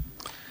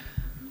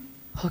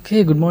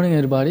Okay, good morning,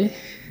 everybody.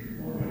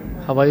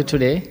 How are you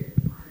today?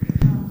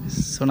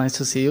 So nice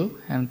to see you,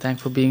 and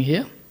thanks for being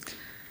here.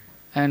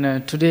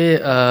 And today,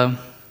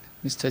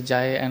 Mr.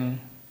 Jai and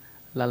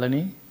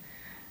Lalani,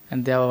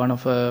 and they are one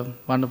of a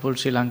wonderful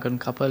Sri Lankan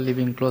couple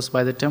living close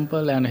by the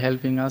temple and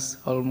helping us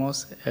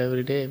almost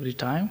every day, every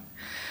time.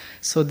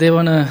 So they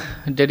want to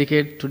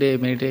dedicate today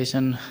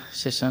meditation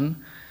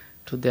session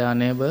to their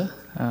neighbor,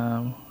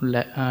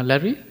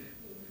 Larry,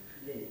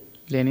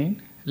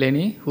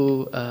 Lenny,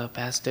 who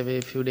passed away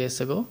a few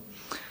days ago,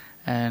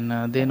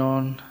 and they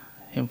known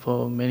him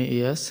for many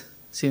years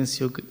since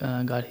you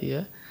got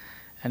here,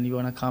 and you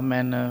wanna come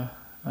and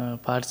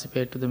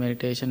participate to the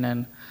meditation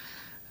and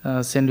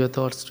send your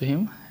thoughts to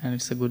him, and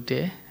it's a good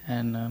day.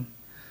 And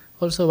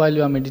also, while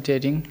you are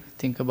meditating,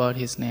 think about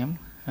his name,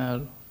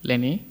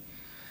 Lenny,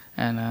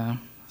 and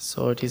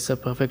so it is a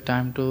perfect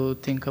time to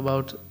think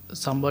about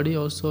somebody.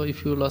 Also,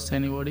 if you lost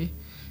anybody,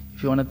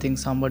 if you wanna think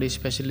somebody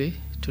especially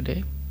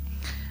today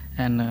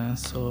and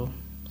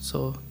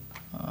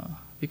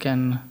we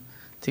can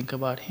think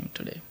about him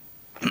today.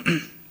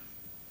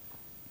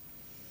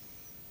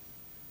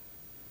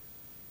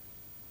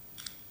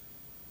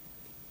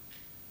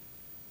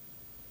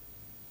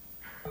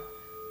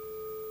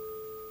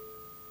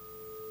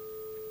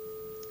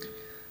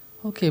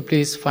 Okay,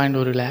 please find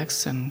a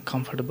relaxed and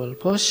comfortable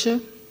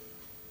posture.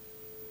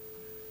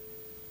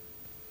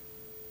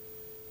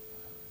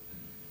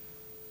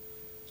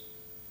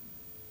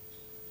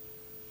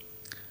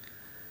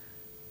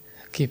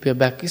 Keep your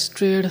back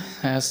straight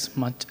as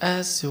much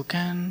as you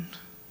can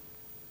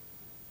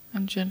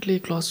and gently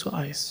close your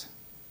eyes.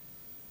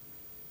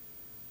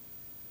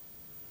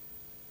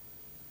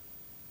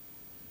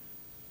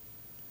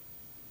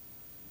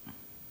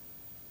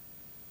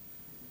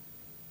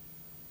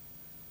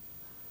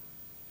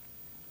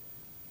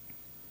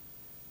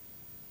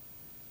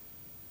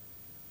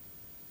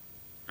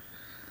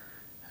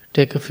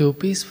 Take a few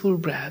peaceful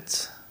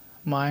breaths,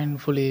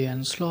 mindfully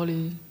and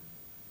slowly.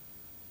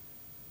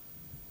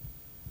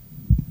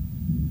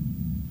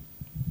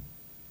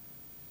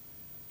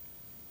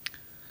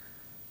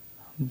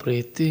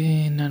 Breathe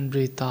in and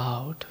breathe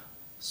out,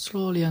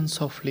 slowly and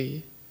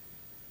softly,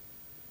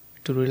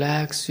 to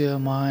relax your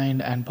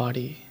mind and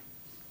body.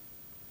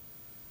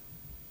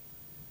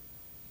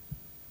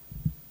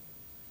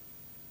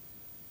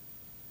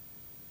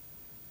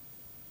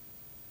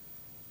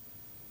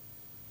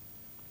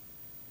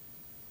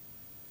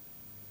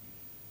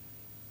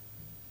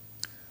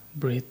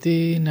 Breathe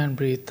in and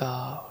breathe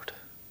out.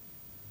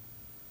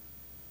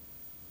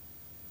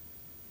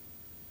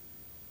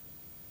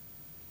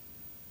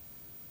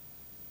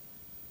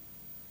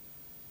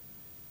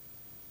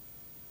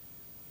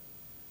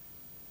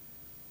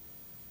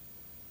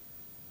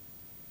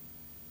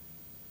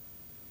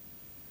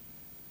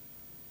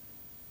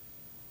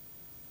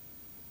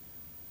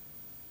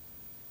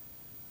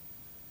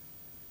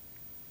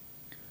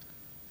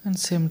 And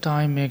same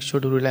time, make sure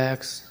to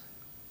relax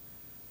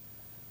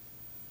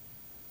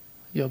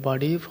your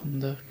body from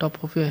the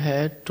top of your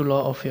head to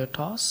low of your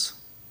toes.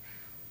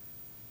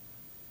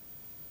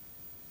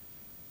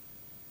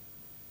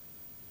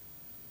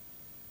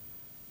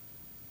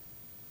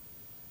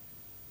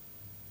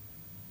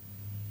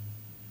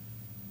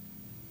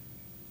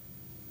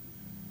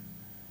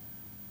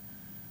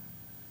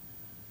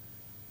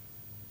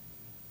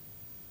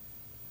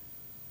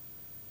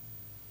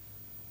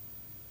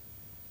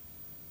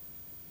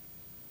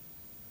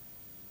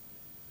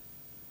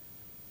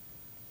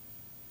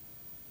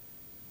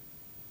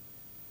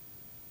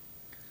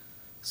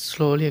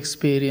 Slowly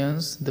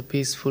experience the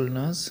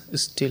peacefulness,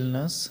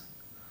 stillness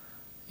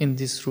in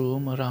this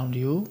room around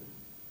you.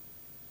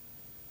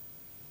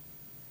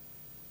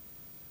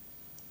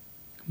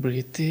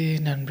 Breathe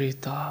in and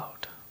breathe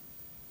out.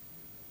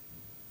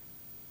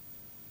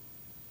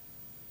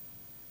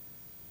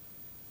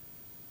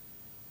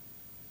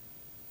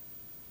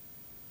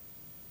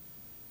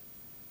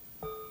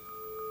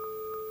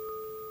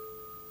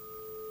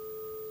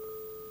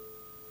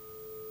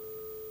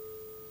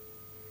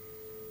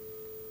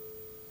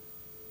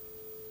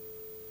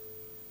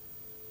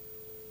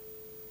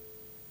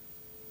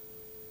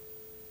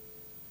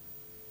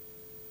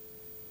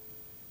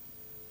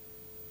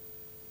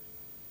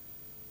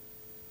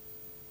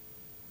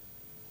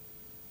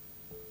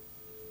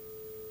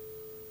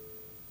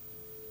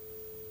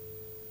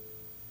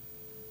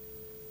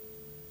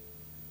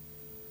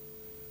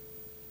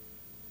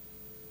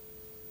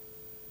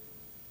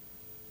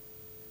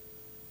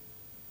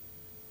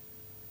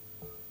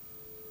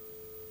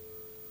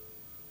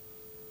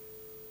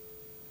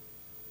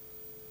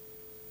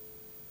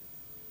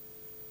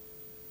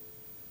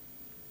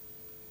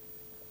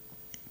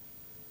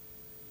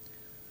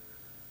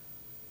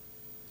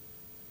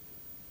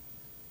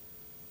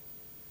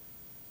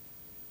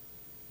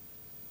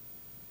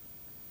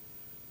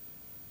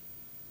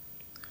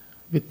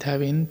 With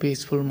having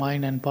peaceful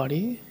mind and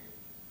body,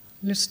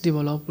 let's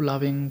develop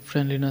loving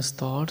friendliness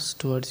thoughts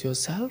towards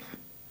yourself.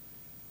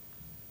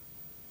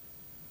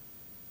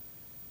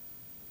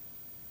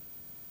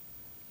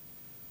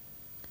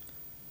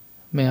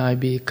 May I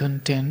be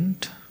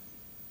content.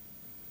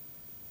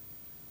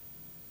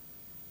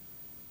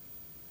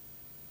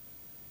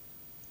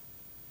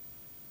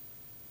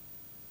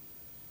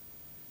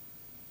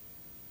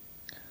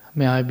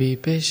 May I be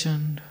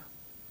patient.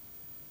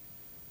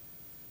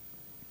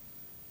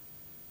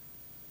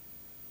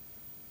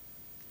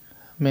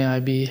 May I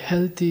be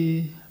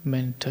healthy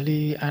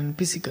mentally and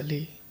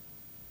physically.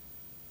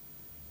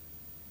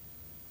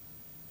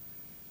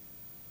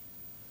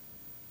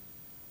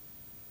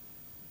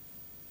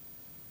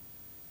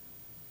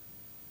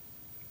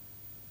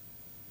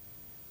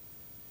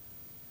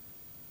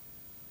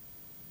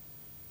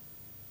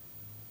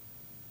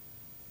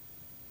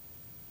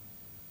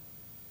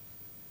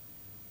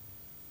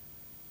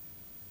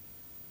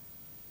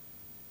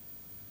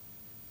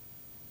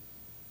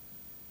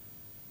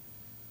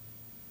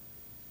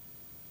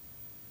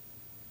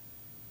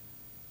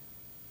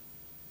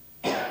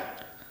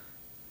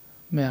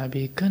 May I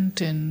be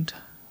content.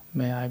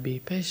 May I be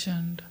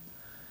patient.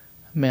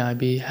 May I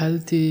be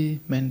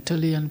healthy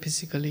mentally and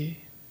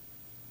physically.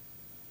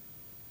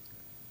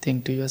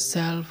 Think to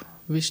yourself,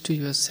 wish to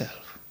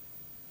yourself.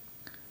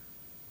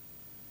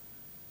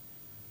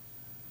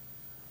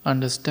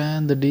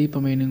 Understand the deeper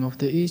meaning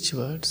of each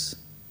words.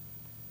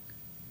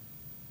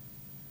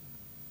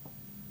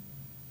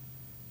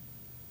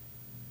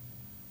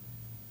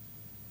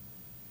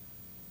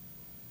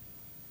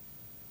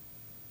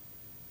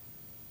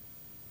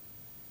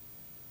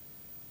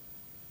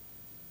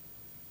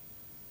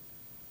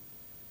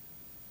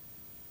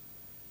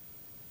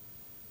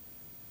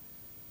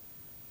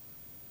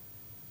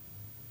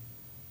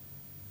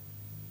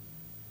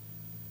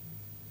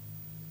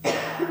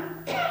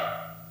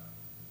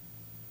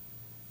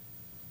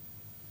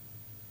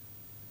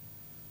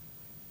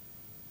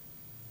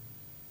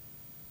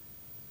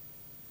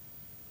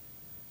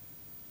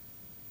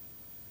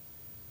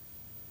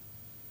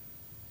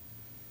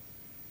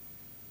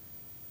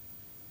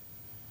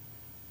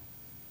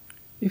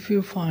 If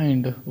you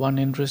find one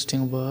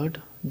interesting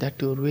word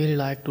that you really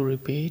like to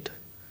repeat,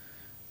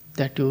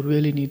 that you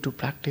really need to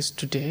practice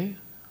today,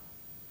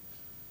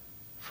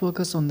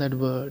 focus on that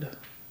word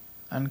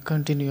and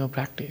continue your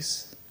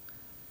practice.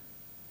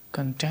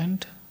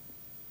 Content,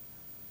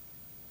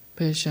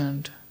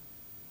 patient,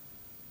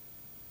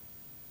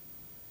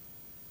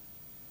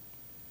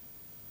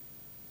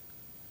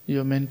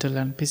 your mental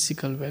and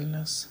physical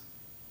wellness.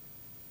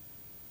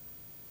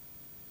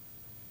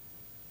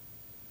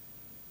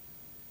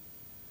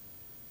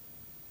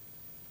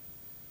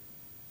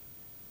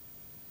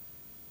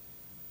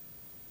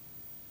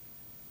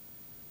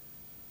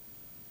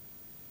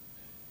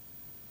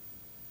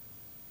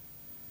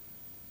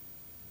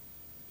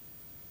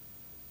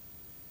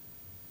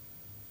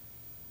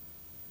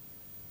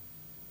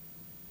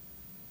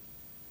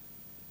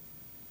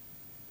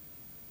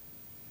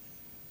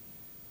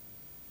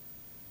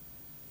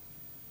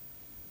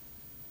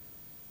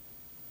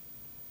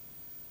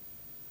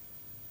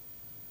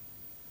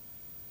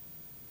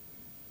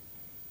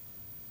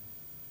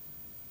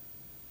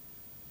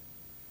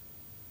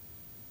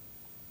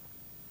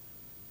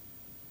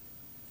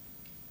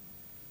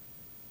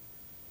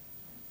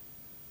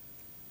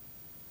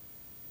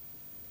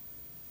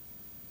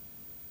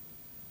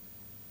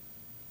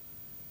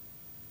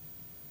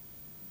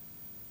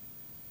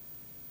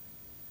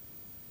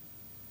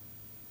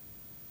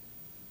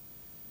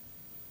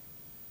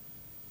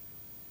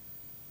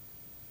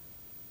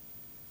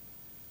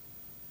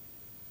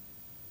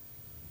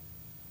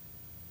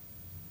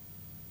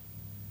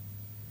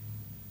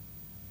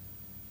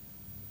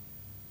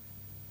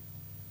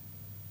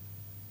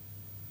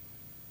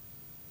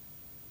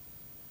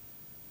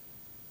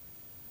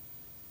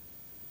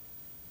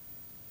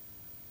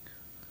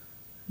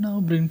 Now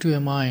bring to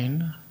your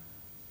mind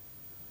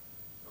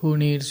who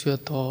needs your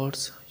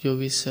thoughts, your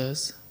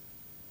wishes.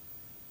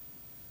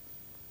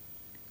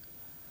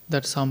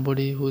 That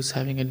somebody who is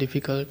having a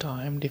difficult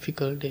time,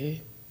 difficult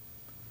day,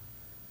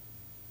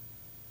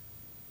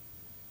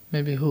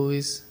 maybe who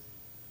is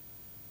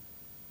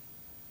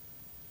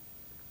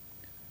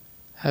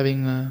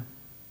having a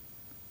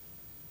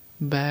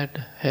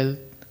bad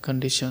health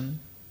condition,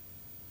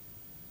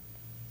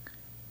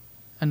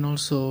 and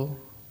also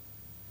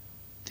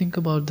think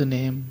about the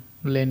name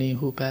Lenny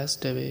who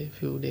passed away a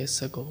few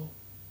days ago.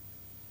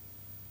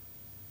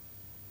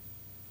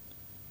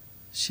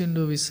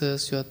 Shindu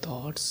wishes your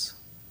thoughts.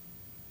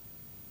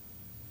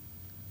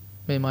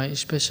 May my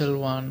special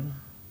one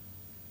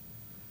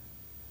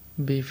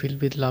be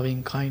filled with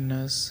loving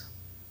kindness.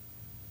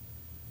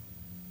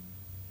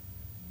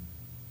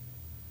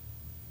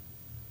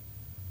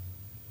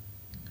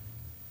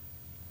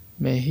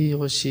 May he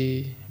or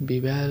she be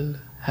well,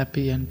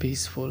 happy and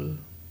peaceful.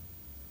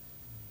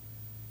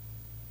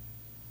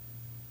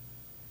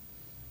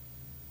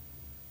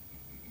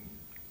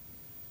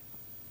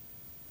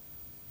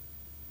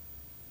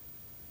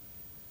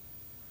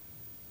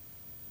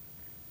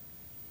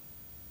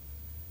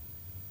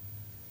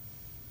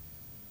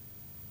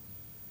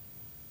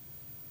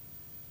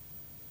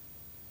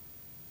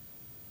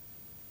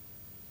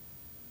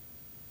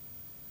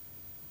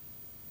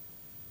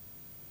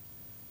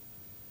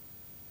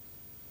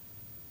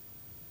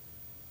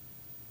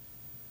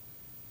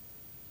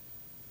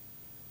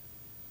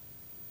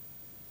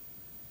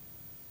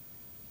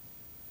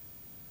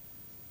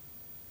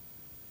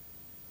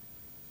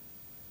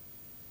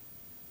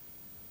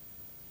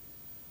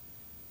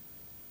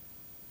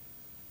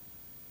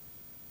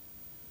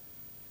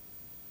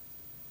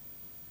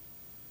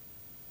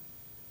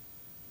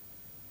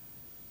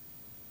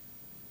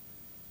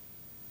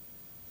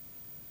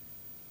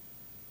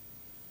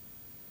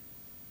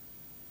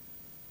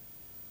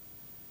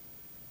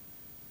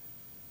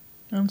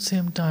 And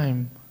same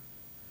time,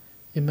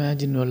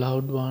 imagine your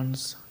loved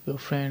ones, your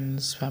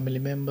friends, family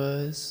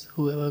members,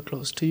 whoever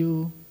close to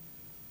you.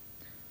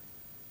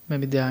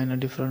 Maybe they are in a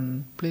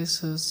different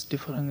places,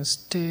 different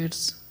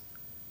states,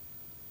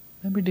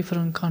 maybe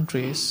different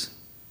countries,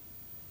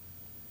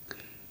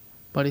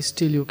 but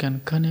still you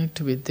can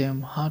connect with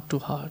them heart to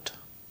heart.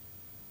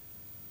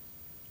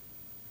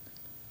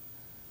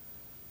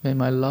 May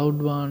my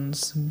loved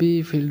ones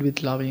be filled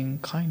with loving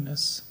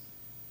kindness.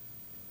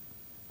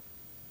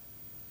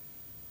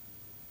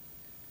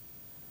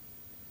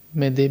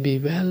 May they be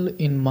well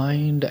in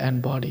mind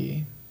and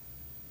body.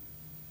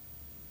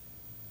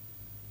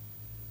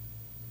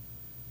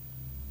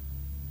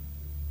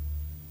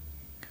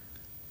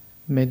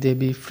 May they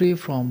be free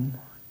from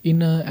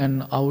inner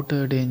and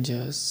outer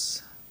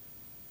dangers.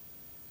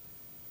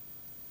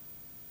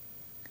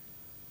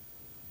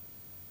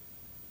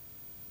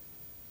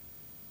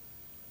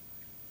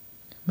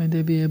 May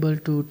they be able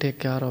to take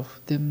care of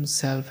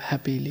themselves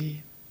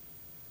happily.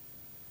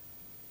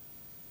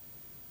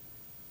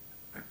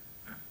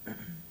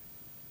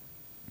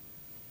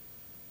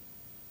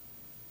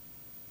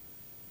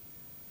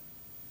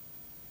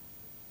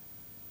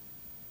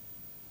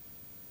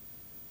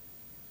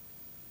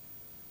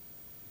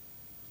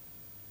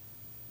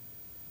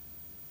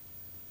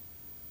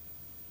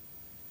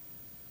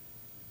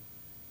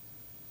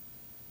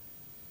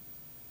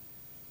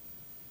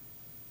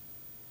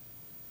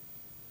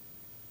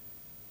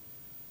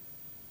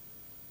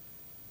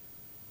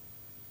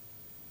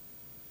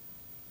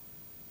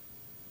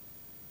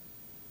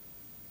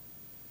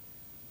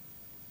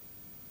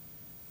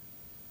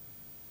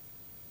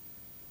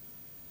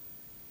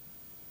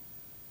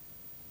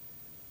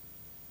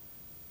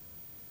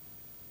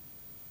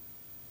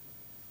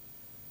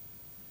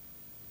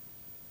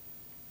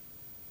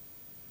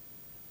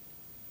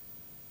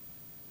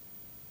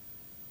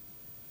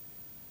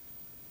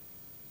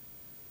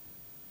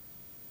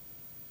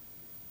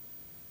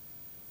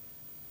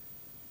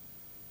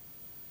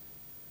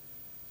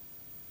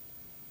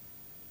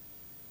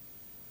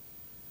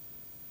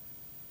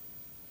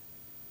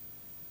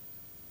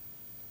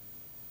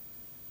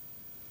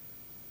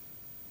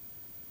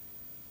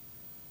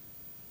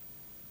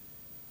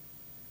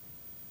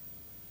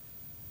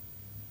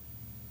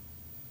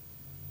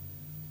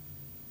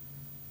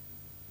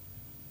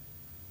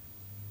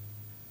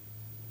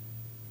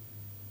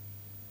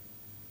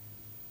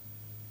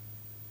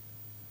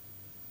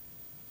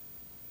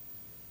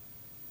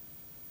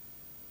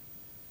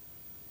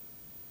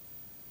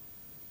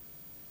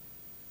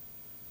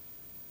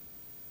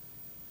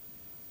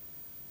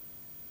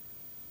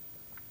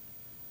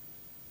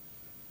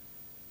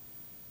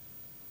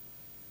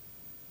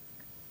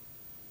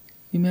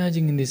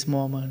 Imagine in this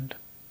moment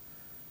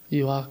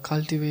you are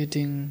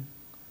cultivating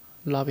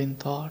loving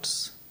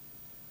thoughts.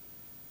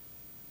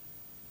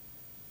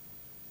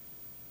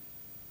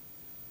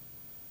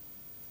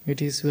 It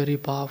is very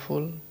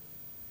powerful.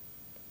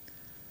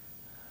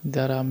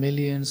 There are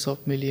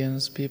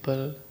millions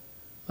people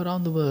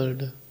around the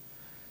world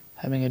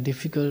having a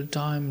difficult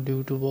time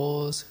due to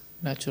wars,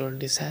 natural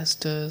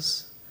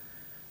disasters,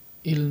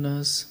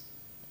 illness.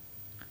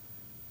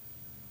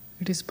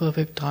 It is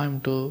perfect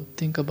time to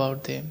think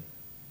about them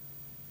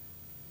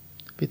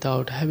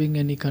without having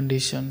any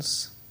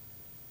conditions.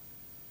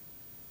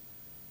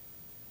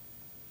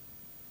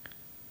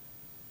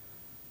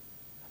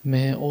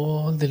 May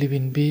all the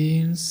living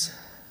beings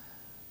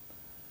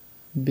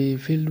be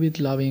filled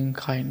with loving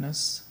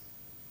kindness.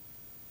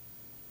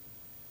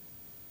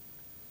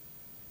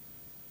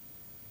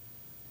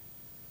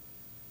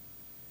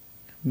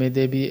 May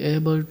they be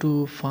able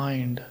to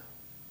find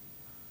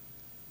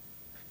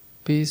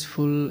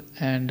peaceful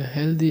and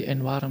healthy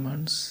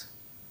environments.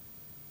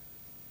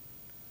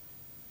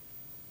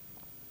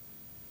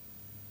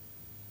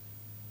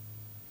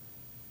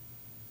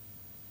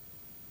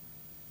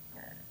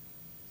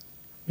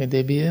 May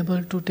they be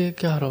able to take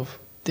care of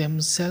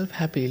themselves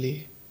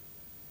happily.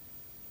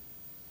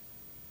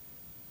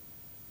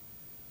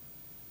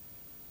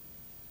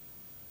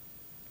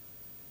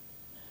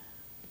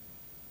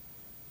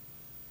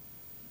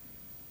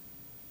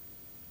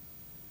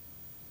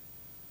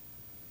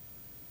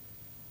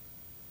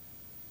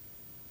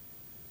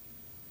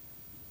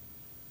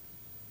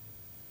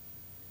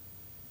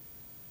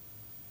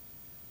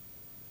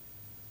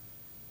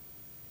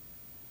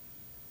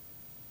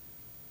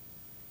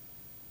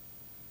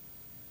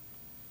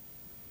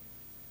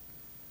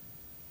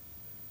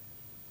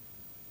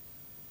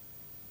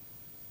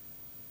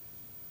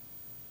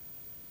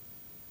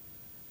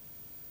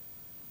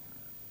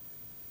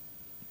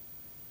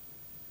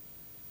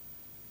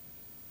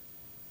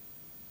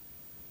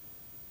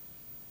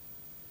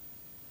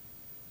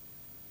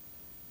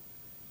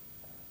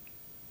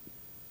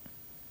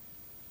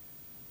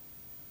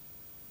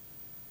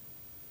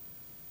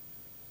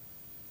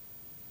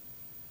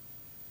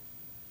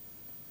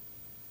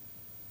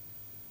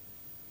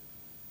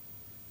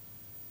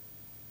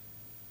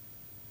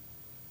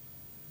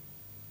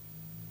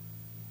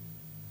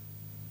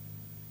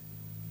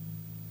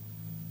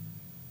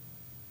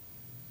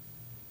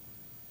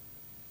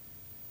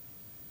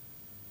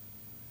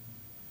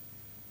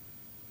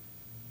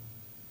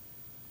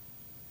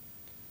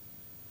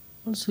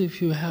 Also,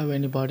 if you have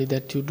anybody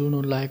that you do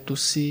not like to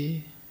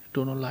see,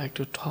 do not like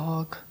to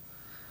talk,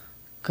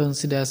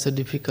 consider as a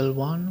difficult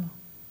one,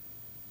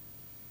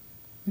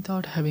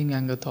 without having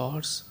anger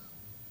thoughts,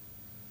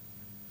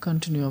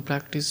 continue your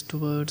practice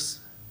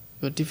towards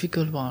your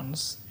difficult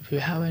ones. If you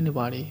have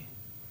anybody,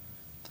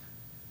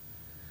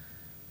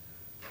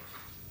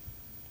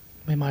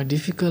 may my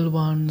difficult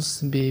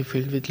ones be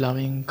filled with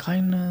loving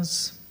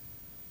kindness.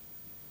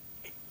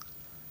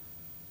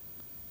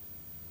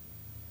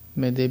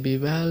 May they be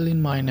well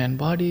in mind and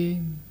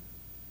body.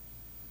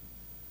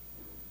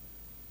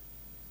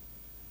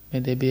 May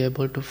they be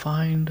able to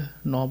find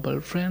noble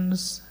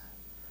friends,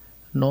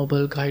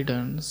 noble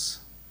guidance.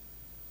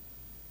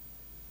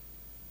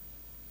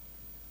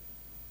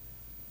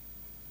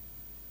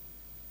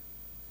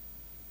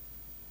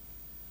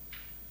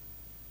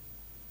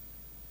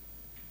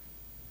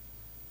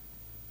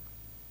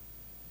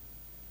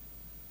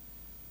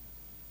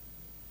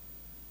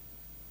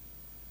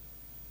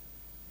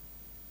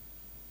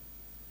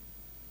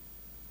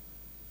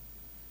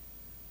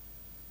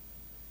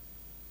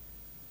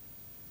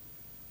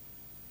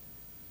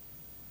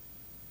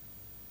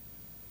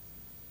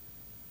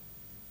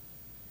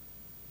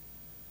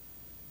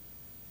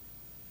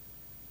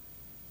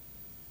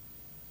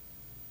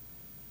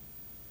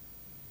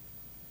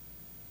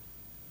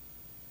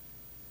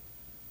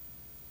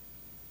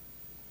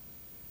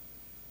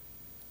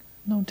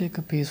 Now take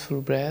a peaceful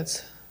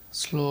breath,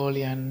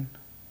 slowly and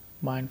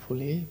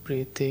mindfully.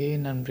 Breathe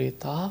in and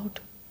breathe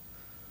out.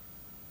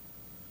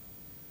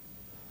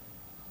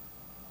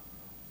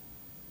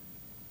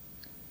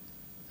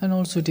 And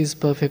also it is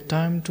perfect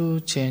time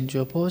to change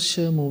your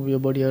posture, move your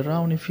body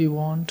around if you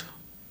want.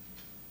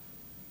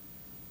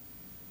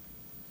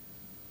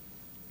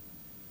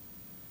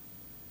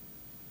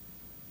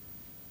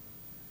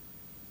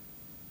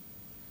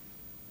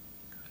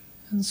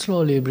 And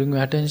slowly bring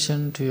your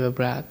attention to your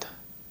breath,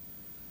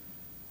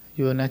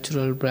 your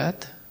natural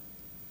breath,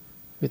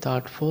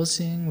 without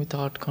forcing,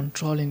 without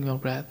controlling your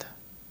breath.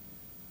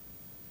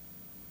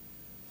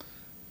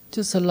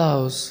 Just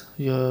allows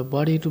your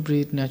body to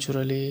breathe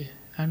naturally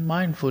and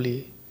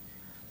mindfully.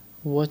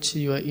 Watch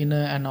your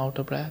inner and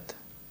outer breath.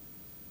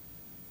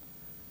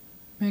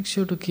 Make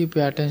sure to keep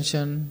your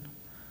attention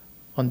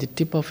on the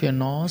tip of your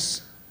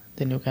nose,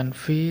 then you can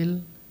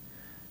feel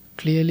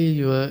clearly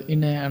your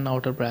inner and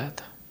outer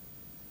breath.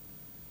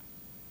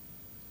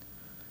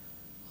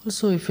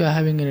 Also, if you are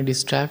having any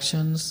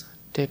distractions,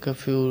 take a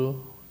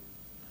few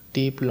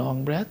deep,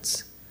 long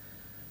breaths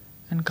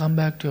and come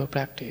back to your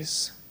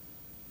practice.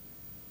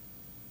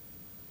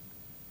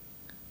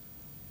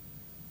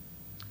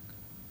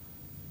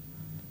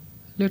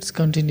 Let's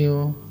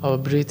continue our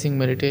breathing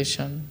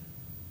meditation.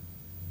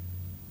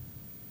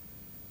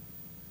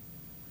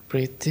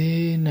 Breathe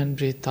in and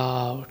breathe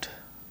out.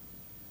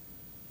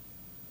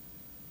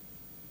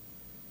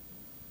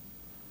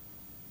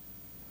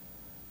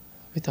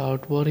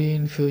 Without worry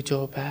in future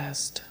or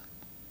past.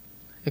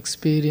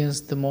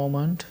 Experience the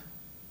moment,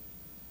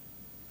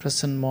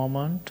 present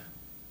moment,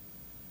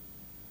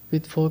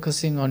 with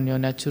focusing on your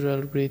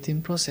natural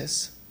breathing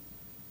process.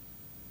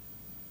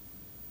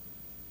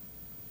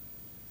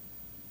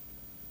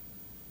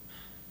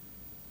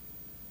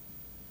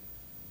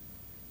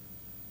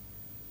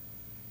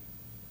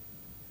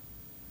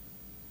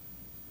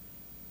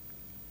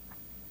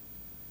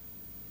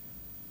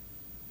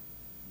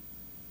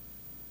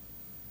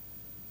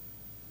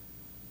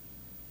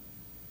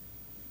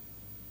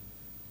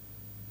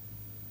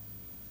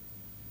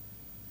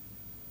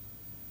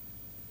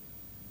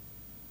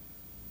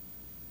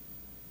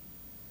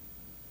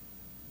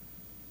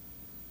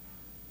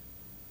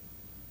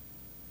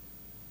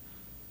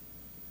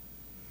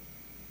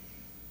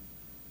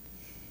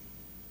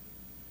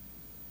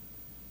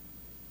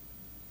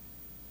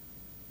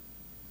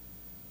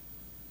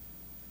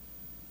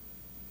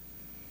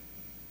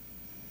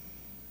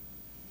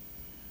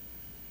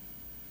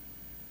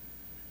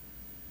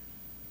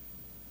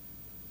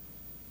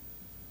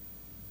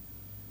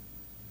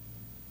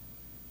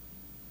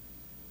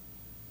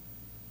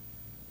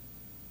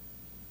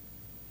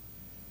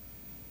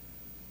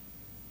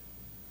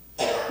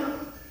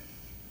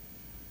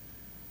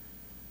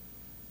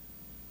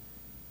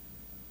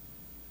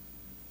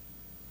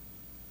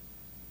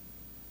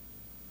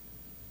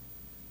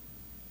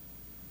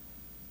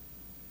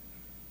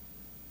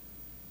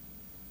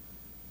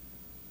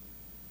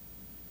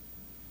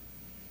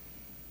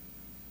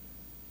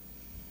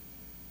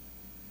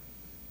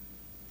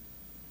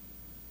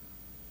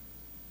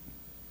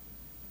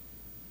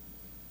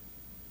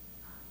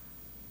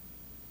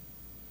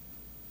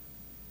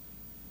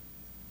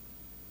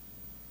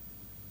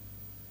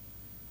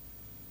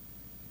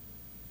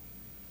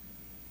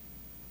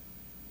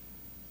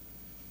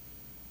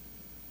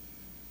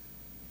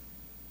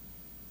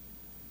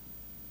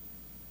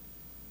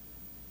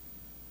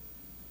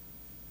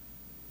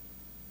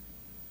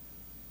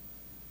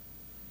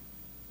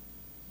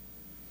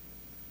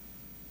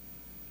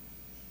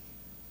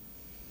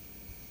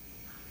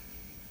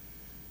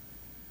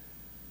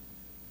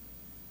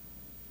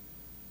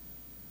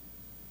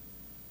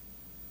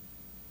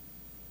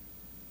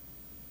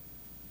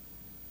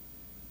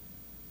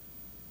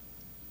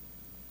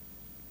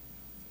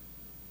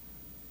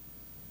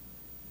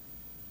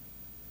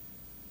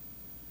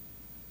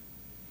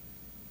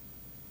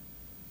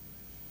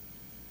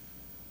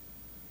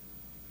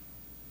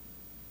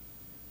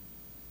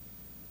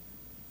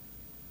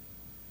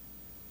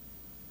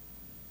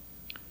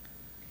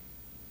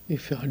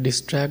 If you are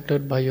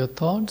distracted by your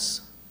thoughts,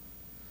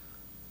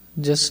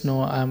 just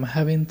know I am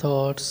having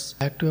thoughts.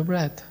 Back to your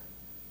breath.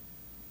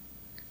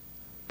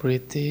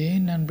 Breathe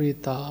in and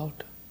breathe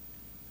out.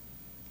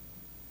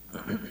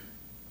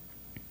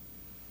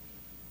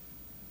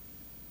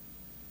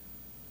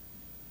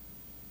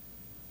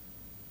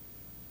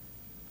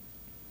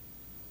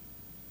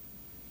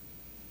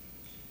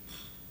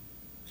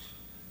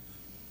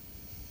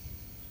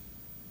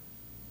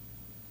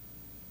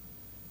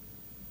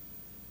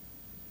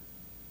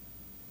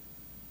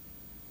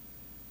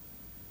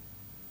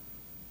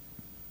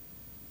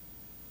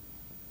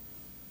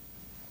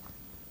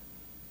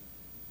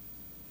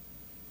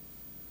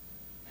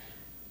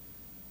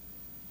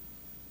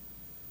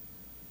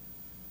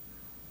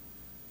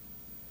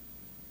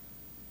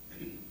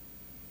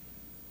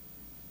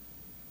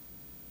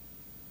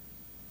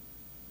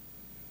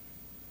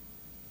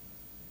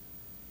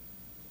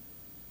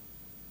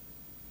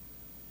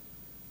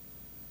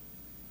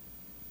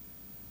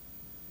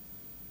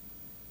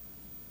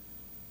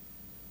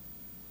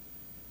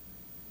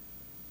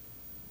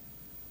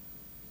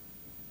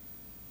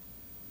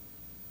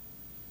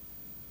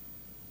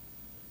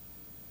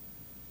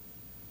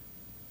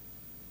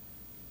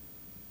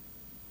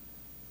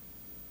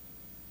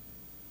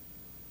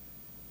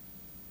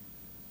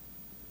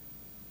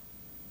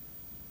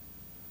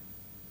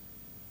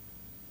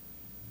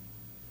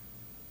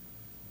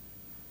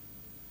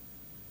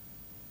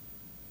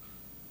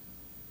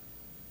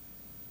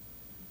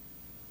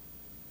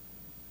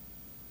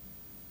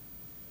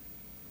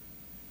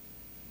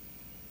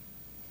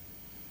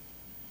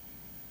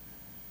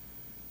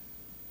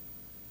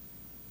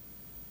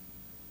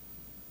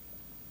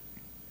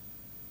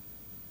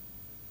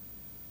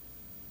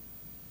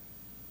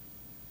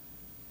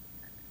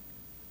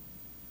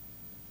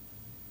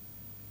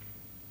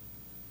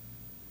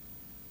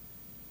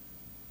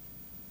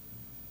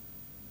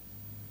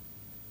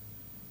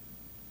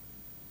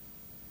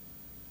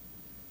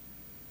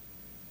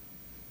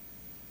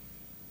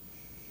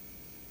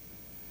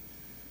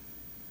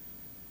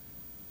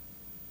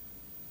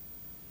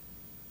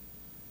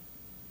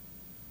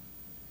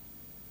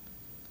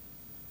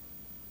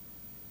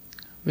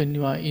 When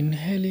you are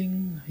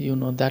inhaling, you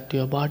know that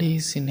your body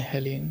is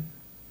inhaling.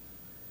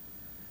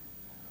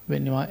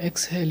 When you are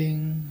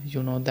exhaling,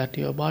 you know that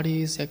your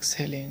body is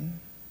exhaling.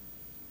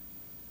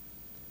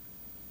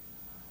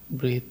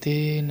 Breathe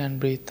in and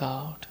breathe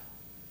out.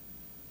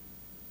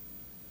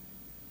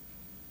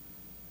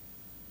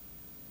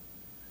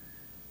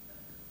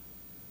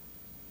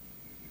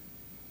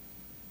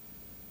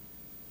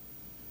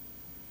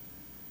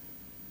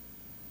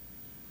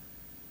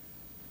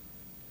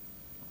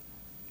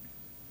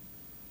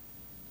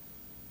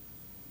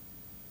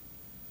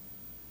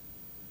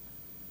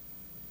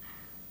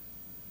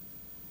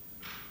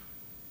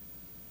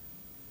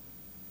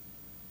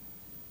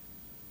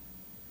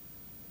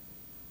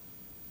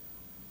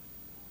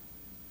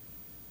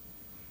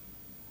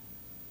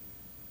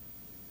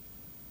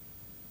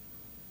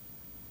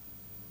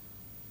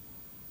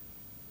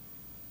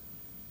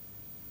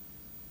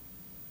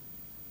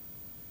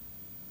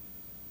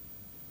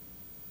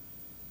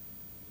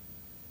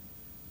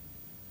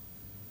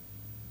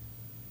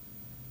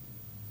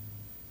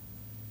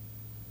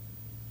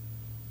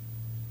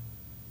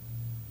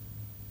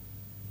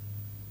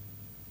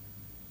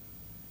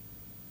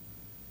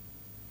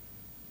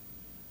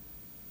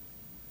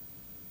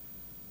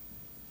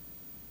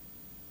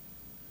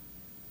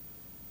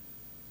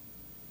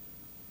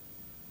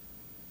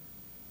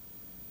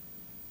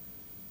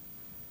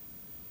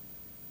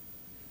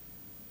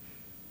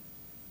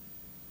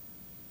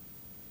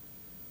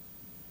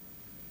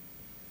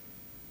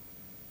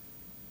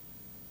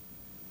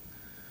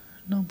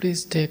 Now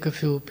please take a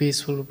few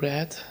peaceful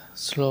breaths,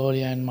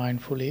 slowly and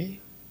mindfully.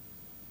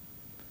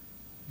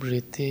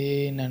 Breathe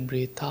in and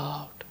breathe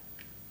out.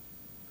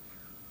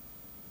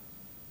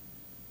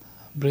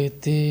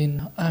 Breathe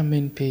in, I'm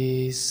in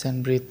peace,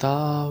 and breathe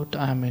out,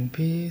 I'm in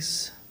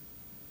peace.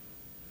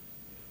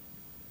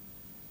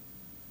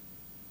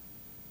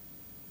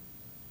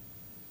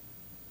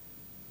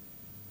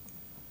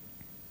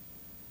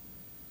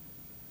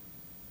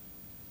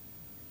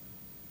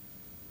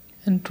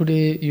 And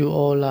today you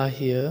all are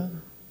here.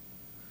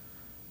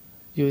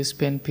 You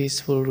spend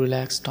peaceful,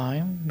 relaxed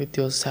time with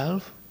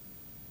yourself.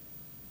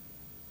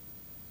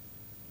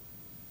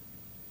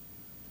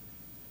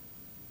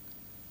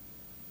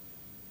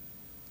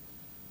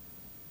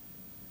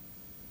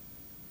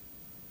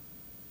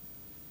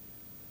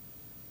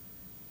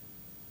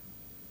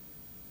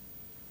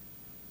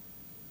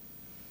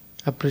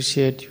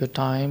 Appreciate your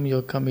time,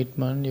 your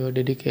commitment, your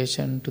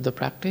dedication to the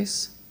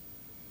practice.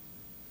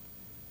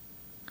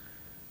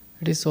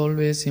 It is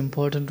always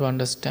important to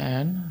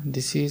understand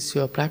this is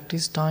your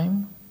practice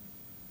time.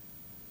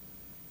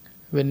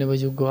 Whenever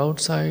you go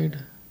outside,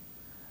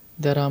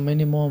 there are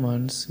many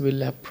moments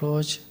will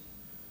approach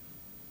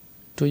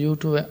to you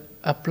to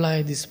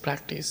apply this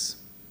practice.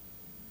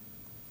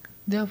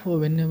 Therefore,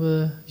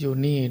 whenever you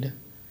need,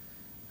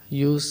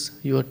 use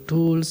your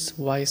tools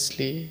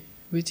wisely,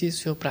 which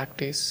is your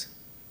practice.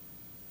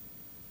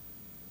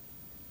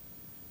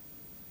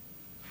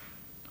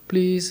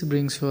 Please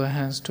bring your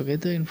hands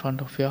together in front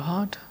of your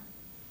heart.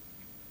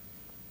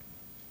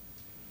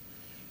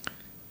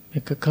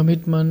 Make a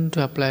commitment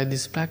to apply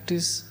this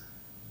practice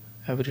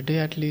every day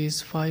at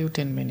least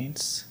 5-10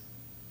 minutes.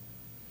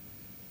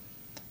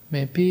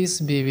 May peace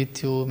be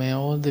with you. May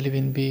all the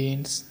living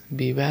beings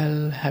be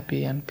well,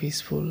 happy and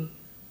peaceful.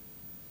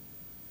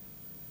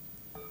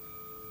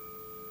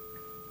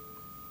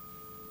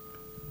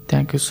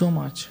 Thank you so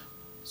much.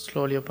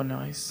 Slowly open your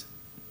eyes.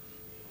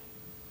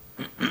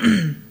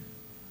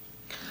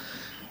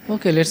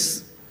 Okay,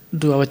 let's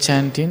do our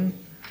chanting.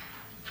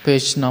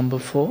 Page number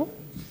 4.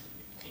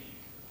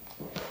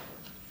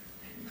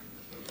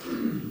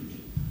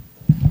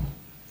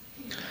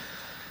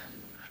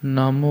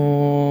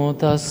 Namo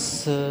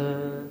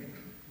tassa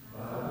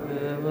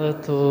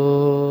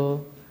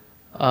bhagavato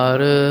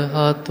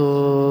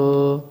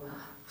arahato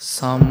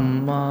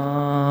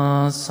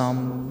samma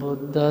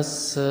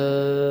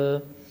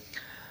sambuddhassa.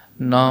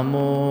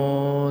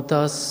 Namo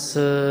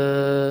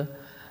tassa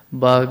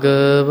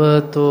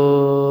bhagavato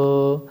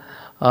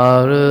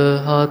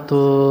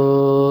arahato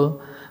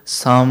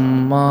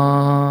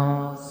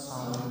samma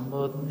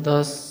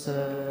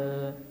sambuddhassa.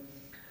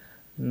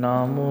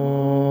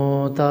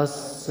 Namo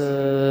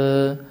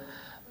tassa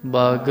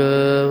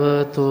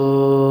bhagavato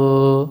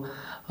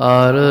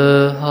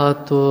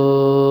arahato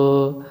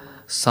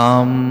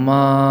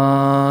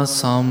samma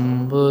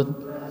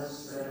sambuddhassa.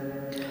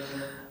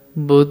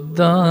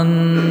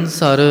 Buddhaṃ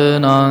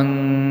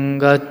saraṇaṃ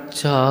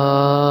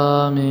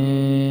gacchāmi,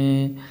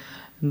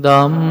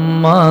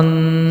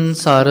 Dhammaṃ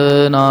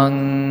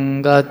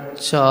saraṇaṃ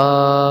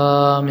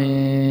gacchāmi,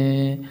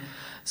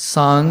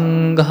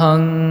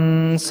 Sanghaṃ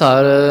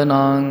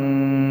saraṇaṃ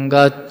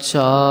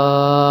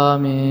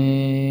gacchāmi.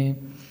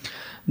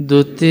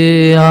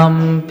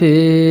 Dutiyampi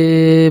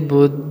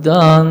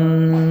buddhaṃ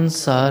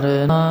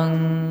saraṇaṃ,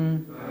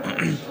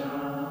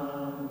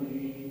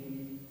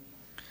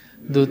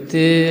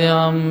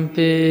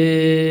 Dutiyampi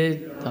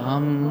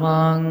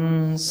dhammaṃ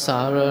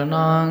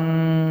saraṇaṃ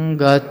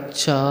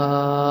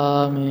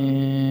gacchāmi,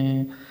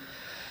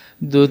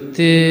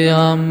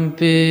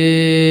 Dutiyampi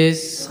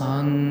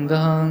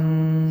sanghaṃ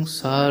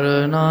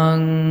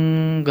saraṇaṃ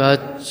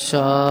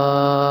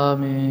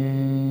gacchāmi,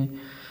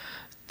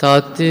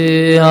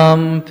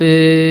 Tatiyampi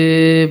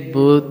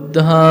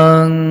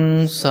buddhaṃ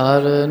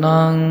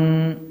saraṇaṃ,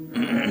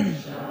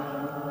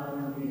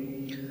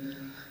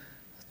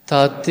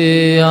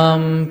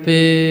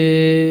 Tatiyampi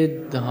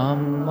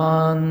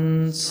dhammaṃ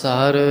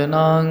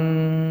saraṇaṃ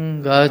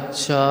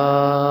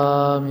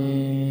gacchāmi,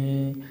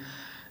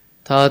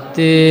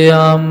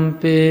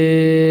 Tatiyampi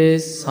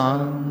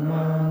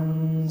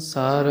sanghaṃ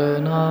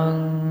saraṇaṃ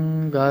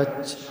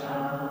gacchāmi.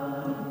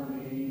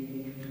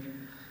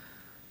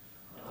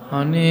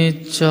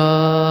 Anicca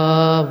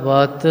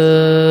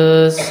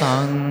vata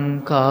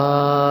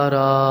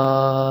saṅkhārā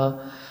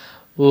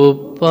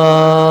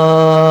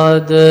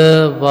Uppada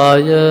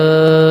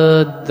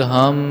vaya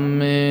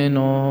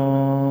dhammino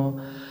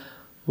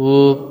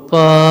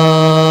Upajitva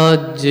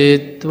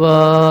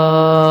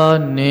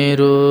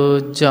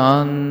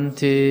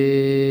nirujjanti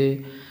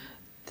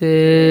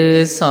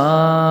Te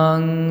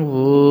sang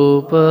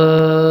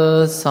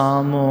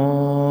upasamo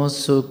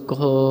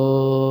sukho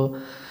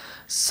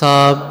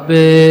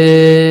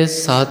Sabbe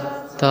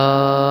satta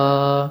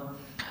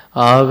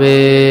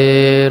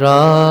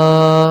avera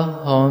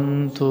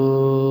hontu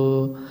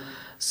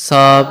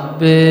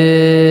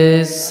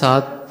sabbe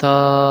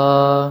satta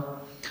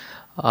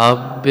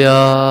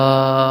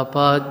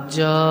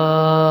abhyapajja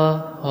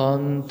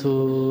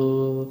hontu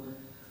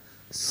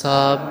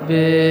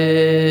sabbe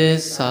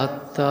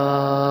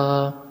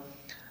satta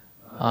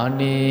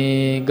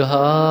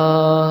anigha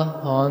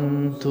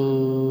hontu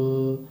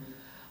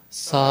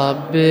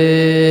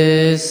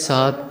sabbe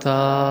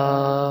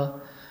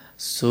satta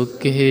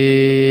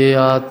Sukhi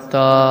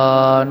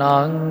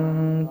attanang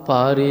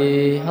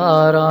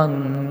pariharan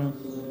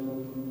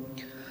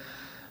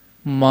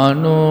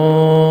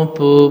Mano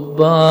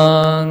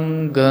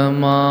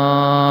pubbangama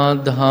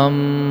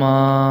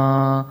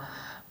dhamma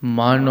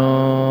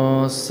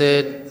Mano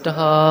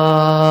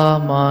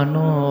setta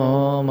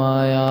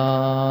manomaya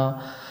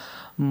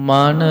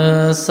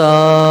Manasache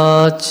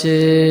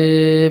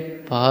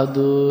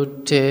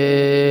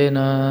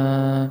padutena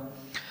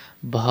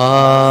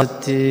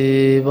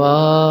Bhati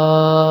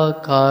va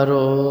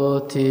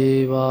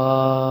karoti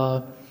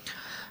va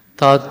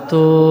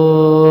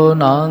tato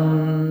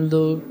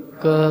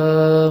nandukka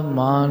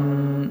man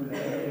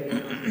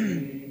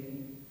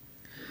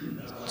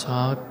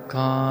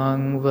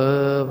chakang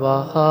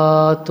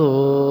vahato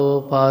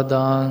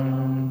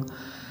padang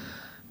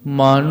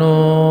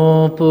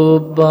mano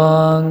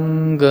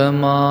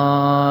pubbangama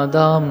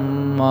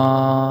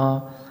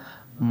dhamma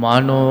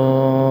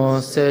Mano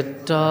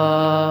setta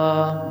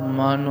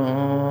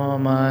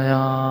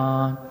manomaya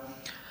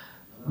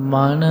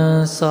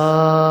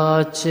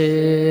Manasache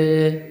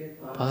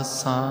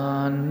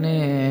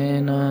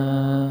pasannena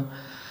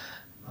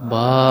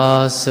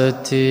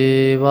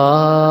Vasati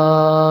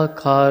va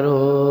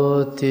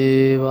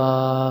karoti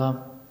va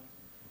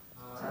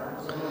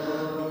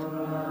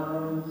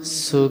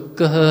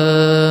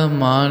Sukha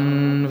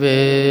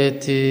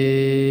manveti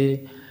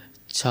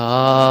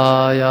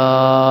chayava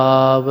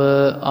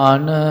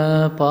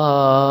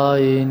anapayini.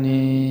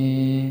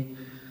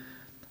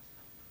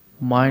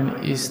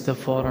 Mind is the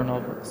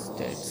foreigner of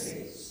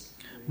states.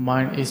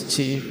 Mind is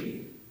chief.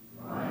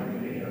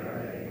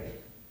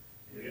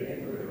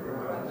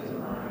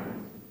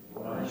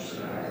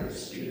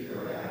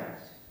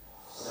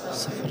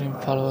 Suffering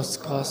follows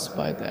caused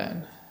by that,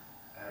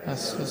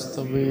 as does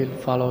the wheel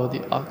follow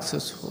the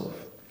ox's hoof.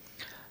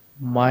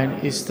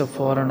 Mind is the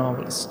four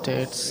noble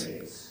states.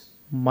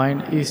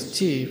 Mind is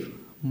chief.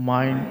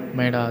 Mind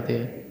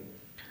medade.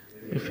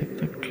 If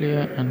it's a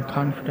clear and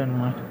confident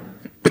mind.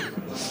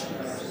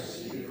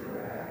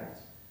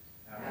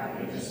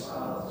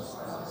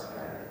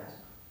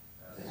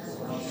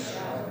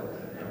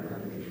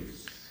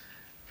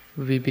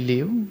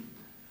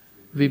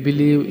 We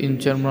believe in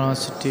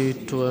generosity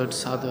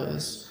towards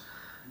others.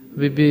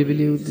 We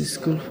believe the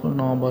skillful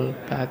noble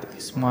path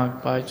is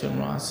marked by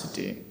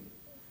generosity.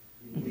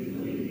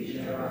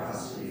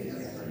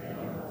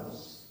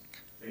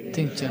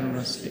 Think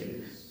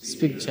generously,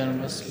 speak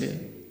generously,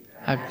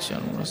 act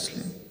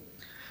generously.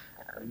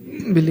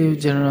 Believe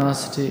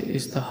generosity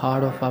is the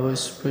heart of our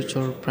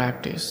spiritual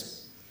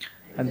practice,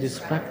 and this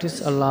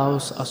practice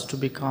allows us to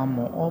become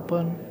more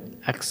open,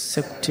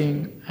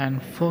 accepting,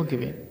 and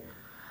forgiving.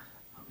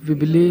 We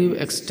believe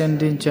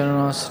extending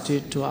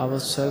generosity to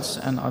ourselves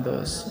and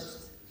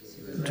others.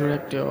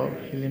 Direct your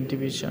healing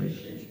division.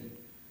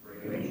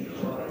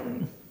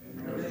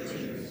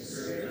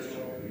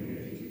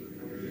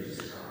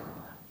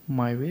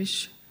 My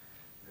wish,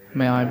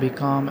 may I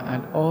become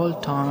at all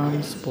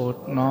times,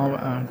 both now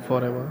and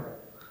forever,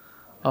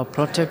 a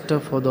protector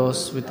for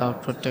those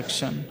without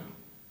protection.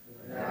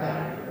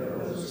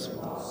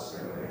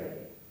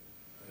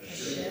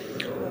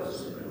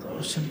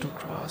 Ocean to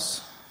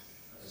cross.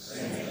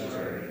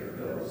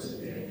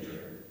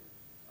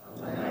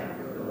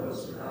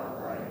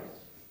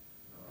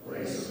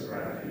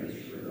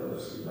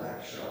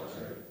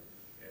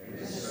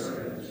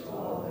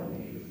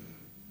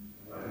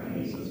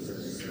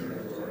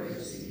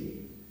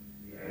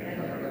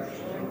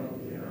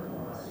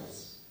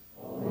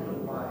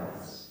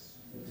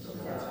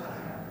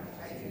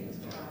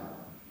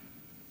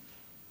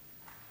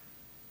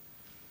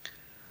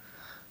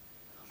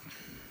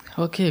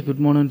 Okay, good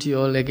morning to you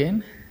all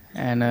again.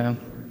 And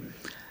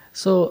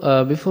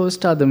before we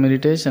start the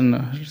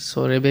meditation,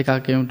 so Rebecca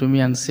came to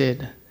me and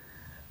said,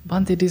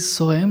 "Bhante, it is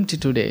so empty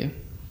today."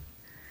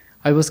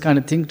 I was kind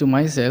of thinking to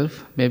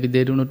myself, maybe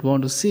they do not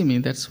want to see me,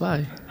 that's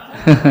why.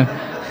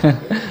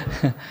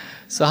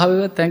 So,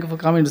 however, thank you for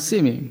coming to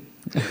see me.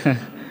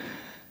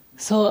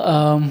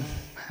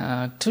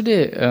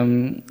 Today,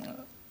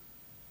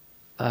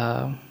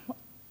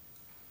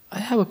 I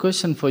have a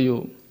question for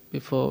you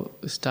before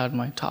we start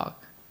my talk.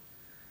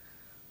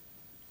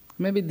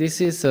 Maybe this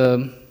is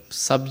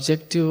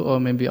subjective or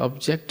maybe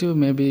objective,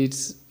 maybe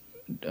it's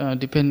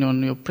depending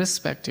on your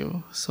perspective.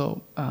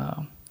 So,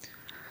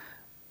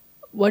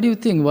 what do you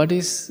think? What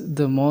is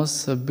the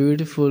most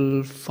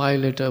beautiful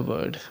five-letter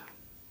word?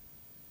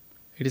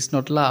 It is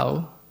not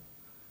love,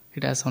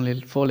 it has only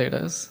 4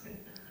 letters.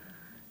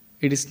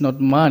 It is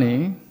not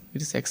money,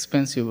 it is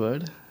expensive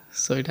word,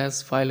 so it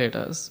has 5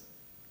 letters.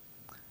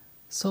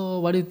 So,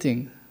 what do you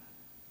think?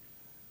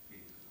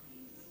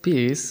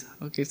 Peace.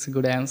 Okay, it's a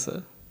good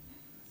answer.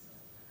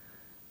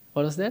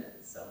 What was that?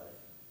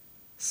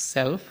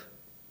 Self.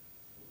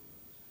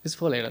 It's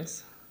 4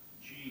 letters.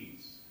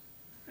 Cheese.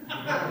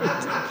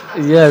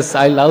 Yes,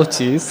 I love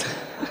cheese.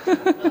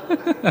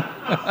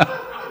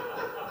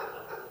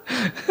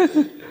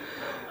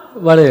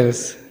 What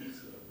else?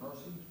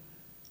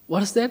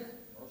 What is that?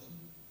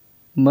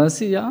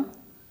 Mercy, yeah?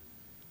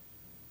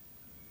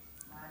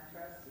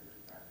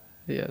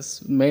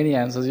 Yes, many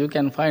answers. You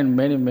can find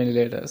many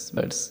letters,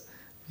 but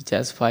which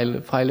has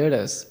 5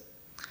 letters.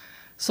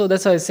 So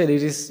that's why I said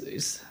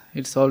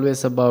it's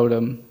always about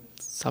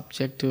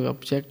subjective,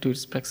 objective,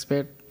 it's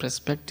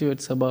perspective.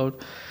 It's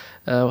about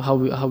how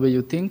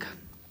you think.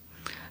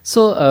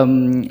 So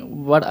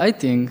what I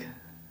think,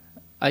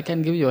 I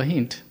can give you a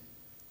hint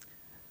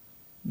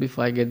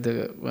before I get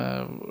the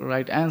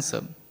right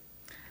answer.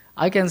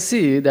 I can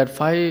see that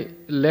 5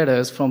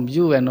 letters from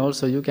you, and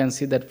also you can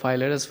see that 5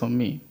 letters from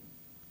me.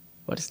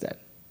 What is that?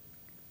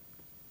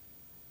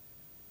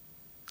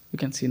 You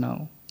can see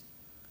now.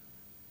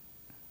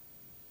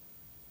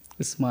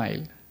 A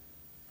smile.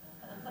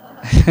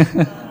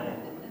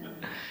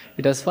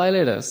 It has 5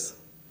 letters.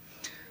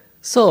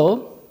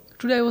 So,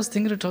 today I was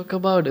thinking to talk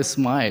about a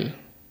smile.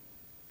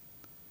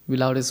 We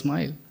love a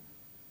smile.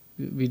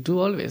 We do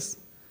always.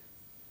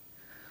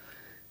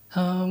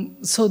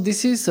 So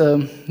this is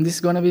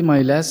going to be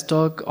my last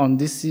talk on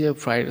this year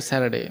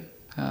Saturday.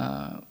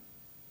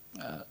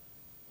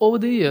 Over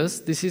the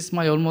years, this is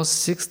my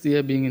almost 6th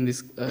year being in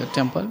this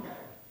temple.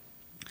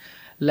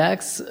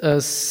 Last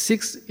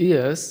 6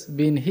 years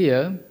being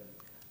here,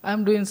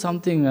 I'm doing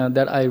something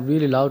that I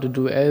really love to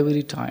do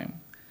every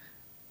time.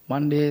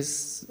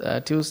 Mondays,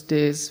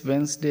 Tuesdays,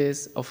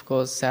 Wednesdays, of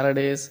course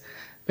Saturdays.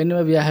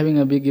 whenever we are having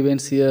a big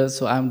events here,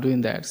 so I'm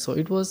doing that. So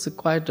it was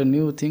quite a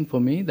new thing for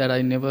me that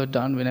I never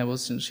done when I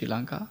was in Sri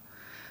Lanka.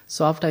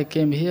 So after I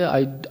came here,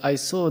 I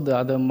saw the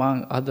other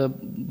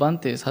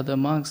Bantes, other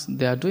monks,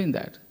 they are doing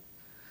that.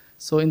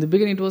 So in the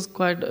beginning it was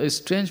quite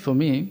strange for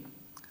me.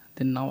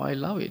 Then now I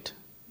love it.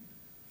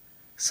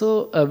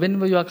 So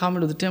whenever you are coming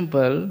to the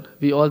temple,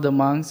 we all the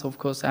monks, of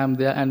course, I'm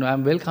there and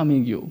I'm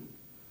welcoming you.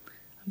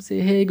 I'm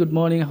saying, hey, good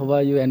morning, how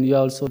are you? And you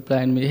also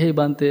replying me, hey,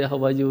 Bante,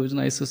 how are you? It's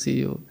nice to see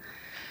you.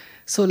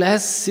 So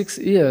last 6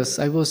 years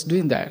I was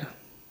doing that.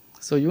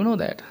 So you know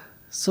that.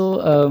 So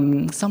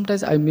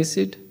sometimes I miss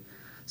it.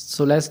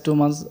 So last 2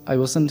 months I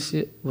wasn't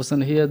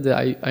here.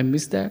 I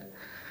missed that.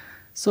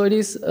 So it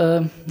is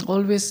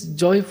always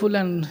joyful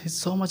and it's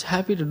so much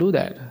happy to do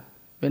that.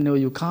 Whenever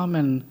you come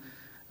and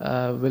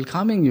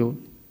welcoming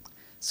you.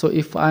 So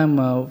if I'm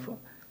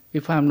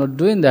not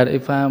doing that,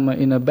 if I'm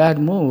in a bad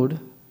mood,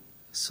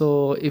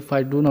 so if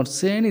I do not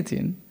say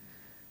anything,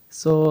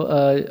 so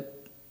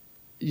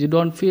you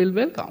don't feel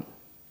welcome.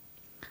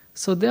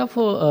 So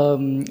therefore,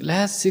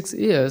 last 6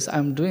 years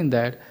I'm doing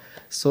that.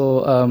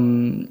 So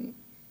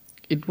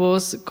it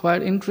was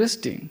quite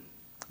interesting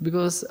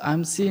because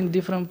I'm seeing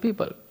different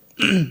people.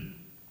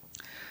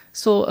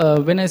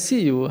 So when I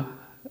see you,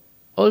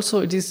 also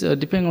it is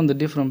depending on the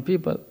different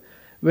people.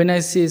 When I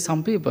see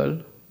some people,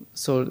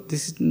 so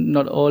this is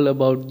not all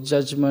about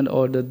judgment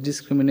or the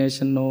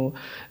discrimination or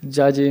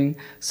judging.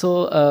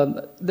 So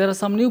there are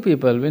some new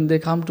people. When they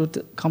come to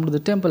the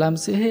temple, I'm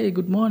saying, hey,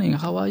 good morning,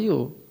 how are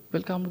you?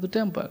 Welcome to the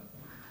temple.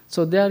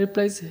 So their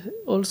replies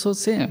also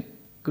same,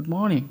 good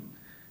morning,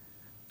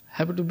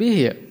 happy to be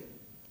here.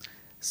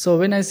 So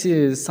when I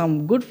see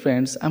some good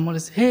friends, I'm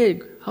always,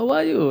 hey, how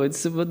are you?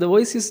 The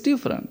voice is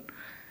different.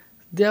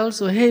 They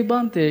also, hey,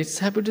 Bante, it's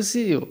happy to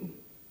see you.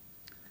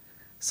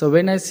 So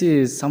when I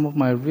see some of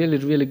my really,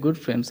 really good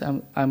friends,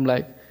 I'm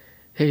like,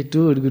 hey,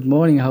 dude, good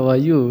morning, how are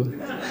you?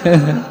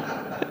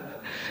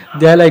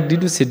 They're like,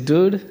 did you say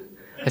dude?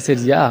 I said,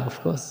 yeah,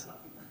 of course.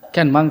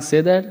 Can monks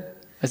say that?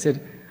 I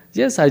said,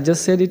 yes, I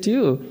just said it to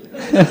you.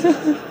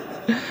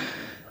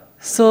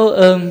 So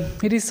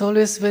it is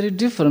always very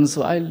different,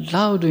 so I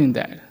love doing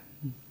that.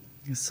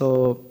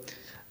 So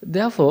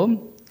therefore,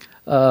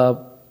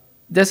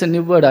 there's a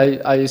new word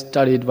I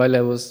studied while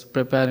I was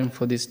preparing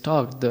for this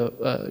talk.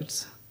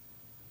 It's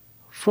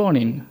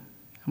frowning.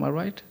 Am I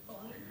right?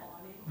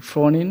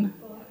 Frowning.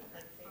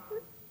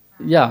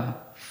 Yeah,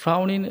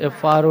 frowning.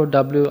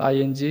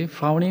 Frowing.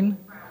 Frowning.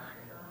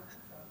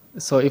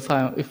 So if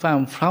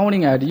I'm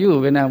frowning at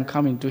you when I'm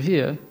coming to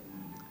here,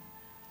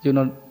 you're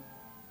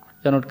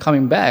not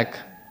coming back.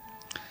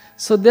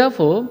 So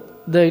therefore,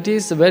 it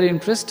is very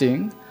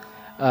interesting.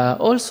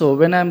 Also,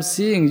 when I'm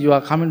seeing you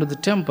are coming to the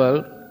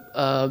temple,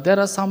 there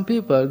are some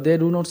people, they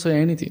do not say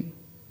anything.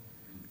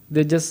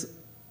 They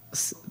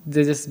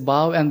just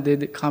bow and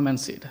they come and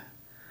sit.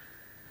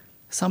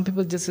 Some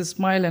people just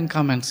smile and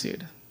come and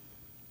sit.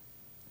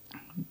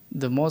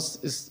 The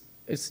most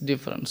it's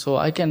different. So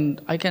I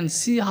can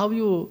see how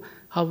you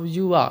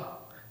are,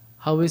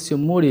 how is your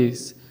mood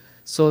is.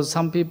 So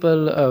some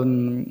people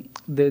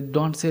they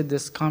don't say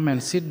just come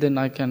and sit. Then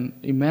I can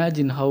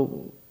imagine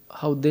how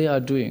they are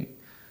doing.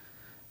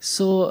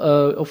 So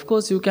of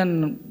course you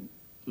can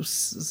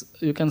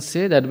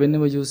say that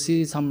whenever you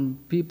see some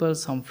people,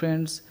 some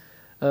friends,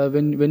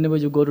 whenever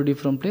you go to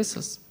different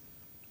places.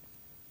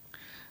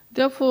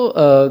 Therefore,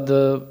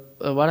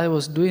 what I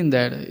was doing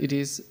that, it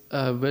is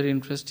very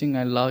interesting.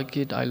 I like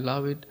it. I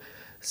love it.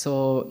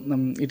 So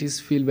it is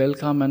feel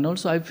welcome, and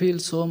also I feel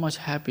so much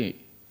happy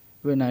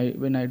when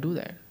I do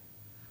that.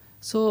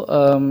 So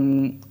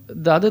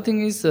the other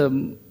thing is,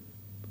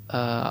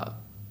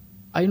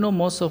 I know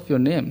most of your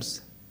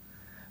names,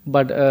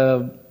 but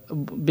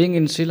being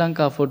in Sri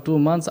Lanka for 2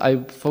 months,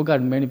 I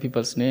forgot many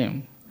people's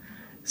name.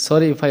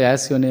 Sorry if I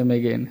ask your name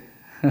again.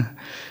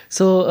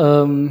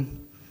 So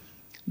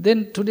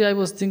then today I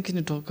was thinking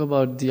to talk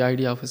about the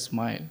idea of a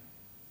smile,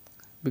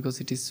 because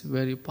it is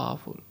very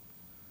powerful.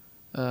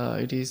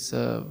 It is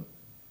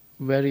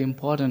very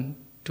important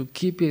to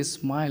keep a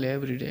smile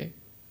every day.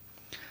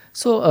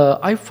 So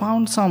I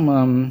found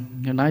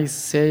some nice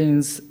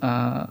sayings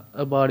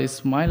about a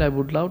smile I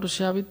would love to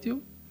share with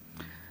you.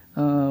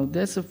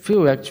 There's a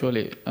few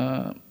actually.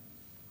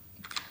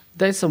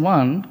 There's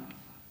one,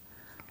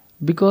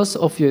 because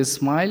of your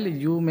smile,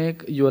 you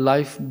make your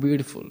life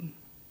beautiful.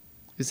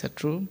 Is that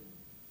true?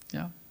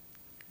 Yeah.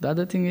 The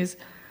other thing is,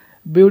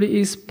 beauty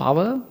is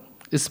power,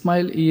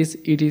 smile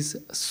is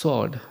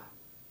sword.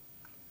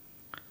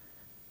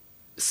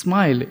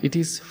 Smile, it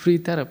is free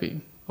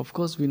therapy. Of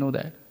course, we know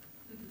that.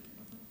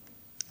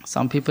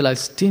 Some people are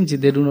stingy,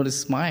 they do not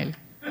smile.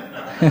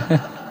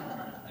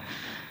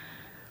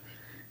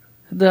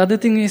 The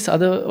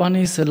other one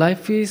is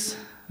life is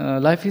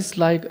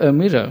like a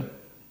mirror.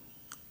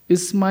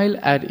 Smile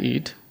at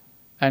it,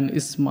 and it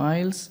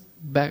smiles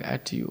back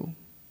at you.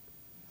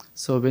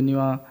 So when you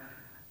are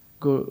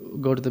go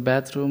to the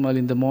bathroom early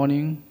in the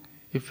morning,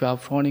 if you are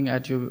frowning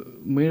at your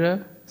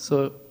mirror,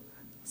 so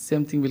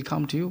same thing will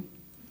come to you.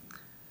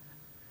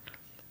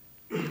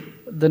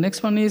 The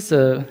next one is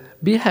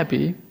be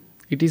happy.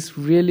 It is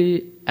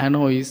really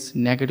annoys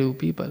negative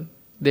people.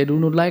 They do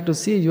not like to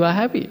see you are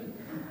happy.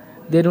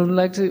 They don't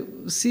like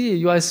to see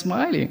you are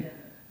smiling.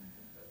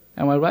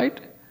 Am I right?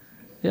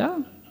 Yeah.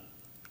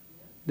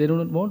 They do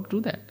not want to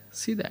do that.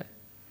 See that.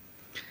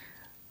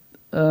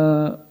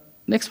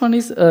 Next one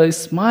is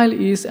smile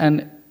is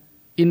an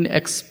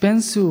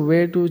inexpensive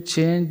way to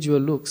change your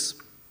looks.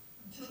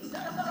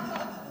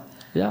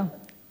 Yeah.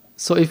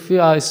 So if you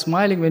are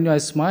smiling, when you are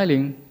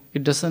smiling,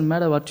 it doesn't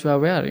matter what you are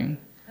wearing.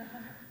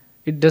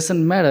 It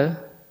doesn't matter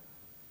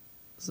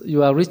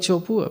you are rich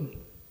or poor.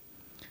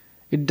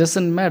 It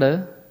doesn't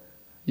matter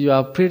you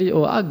are pretty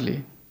or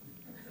ugly.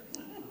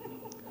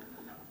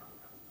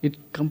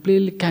 It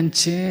completely can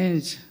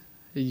change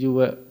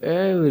your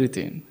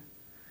everything.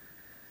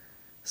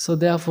 So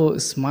therefore,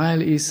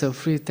 smile is a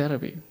free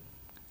therapy.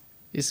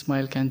 A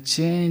smile can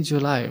change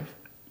your life.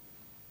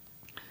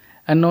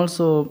 And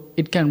also,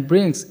 it can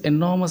bring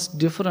enormous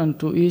difference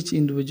to each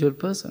individual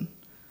person.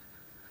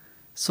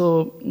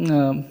 So,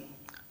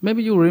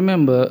 maybe you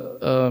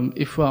remember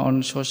if you are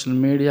on social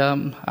media,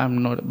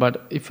 I'm not,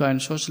 but if you are on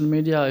social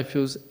media,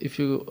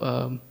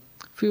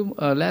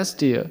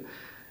 last year,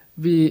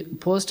 we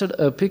posted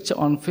a picture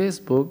on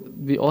Facebook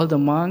with all the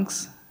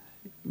monks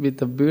with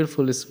the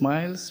beautiful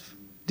smiles.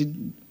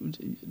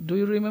 Do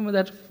you remember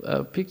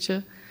that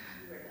picture?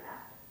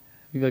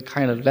 We were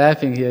kind of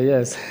laughing here,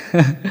 yes.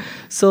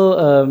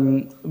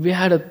 So we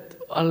had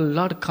a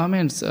lot of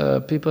comments.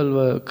 People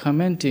were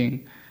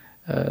commenting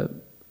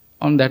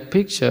on that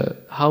picture,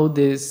 how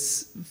they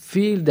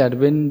feel that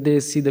when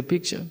they see the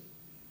picture.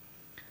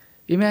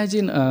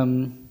 Imagine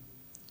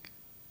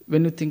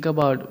when you think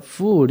about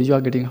food, you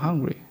are getting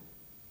hungry.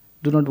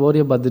 Do not worry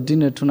about the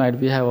dinner tonight,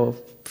 we have a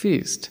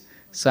feast.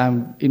 So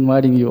I'm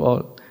inviting you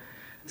all.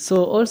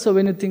 So also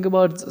when you think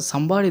about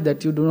somebody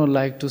that you do not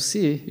like to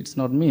see, it's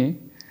not me.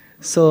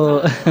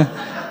 So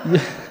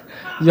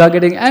you are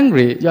getting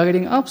angry, you are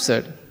getting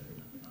upset.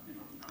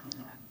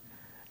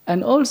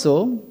 And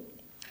also,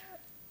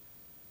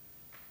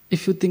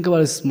 if you think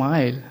about a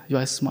smile, you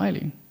are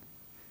smiling.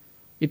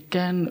 You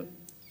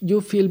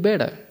feel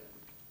better.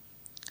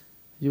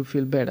 You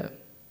feel better.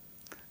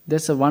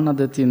 That's one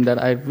other thing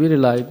that I really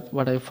like,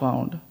 what I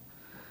found.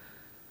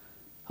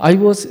 I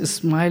was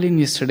smiling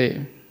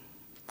yesterday.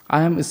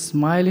 I am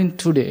smiling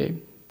today,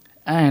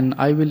 and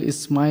I will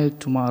smile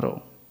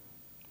tomorrow.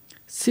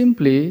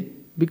 Simply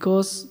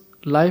because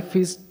life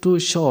is too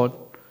short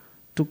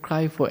to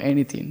cry for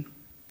anything.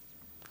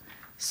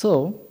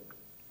 So,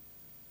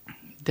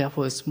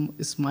 therefore,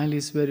 smile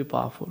is very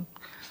powerful.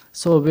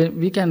 So,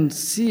 we can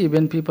see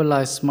when people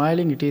are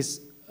smiling, it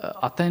is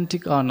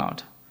authentic or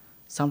not.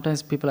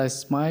 Sometimes people are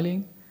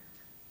smiling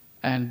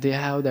and they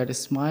have that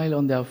smile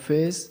on their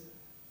face,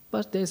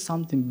 but there's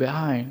something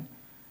behind.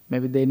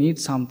 Maybe they need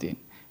something.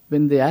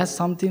 When they ask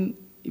something,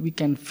 we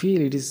can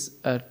feel it is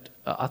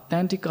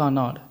authentic or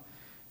not.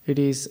 We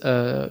can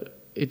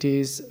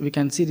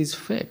see it is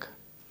fake.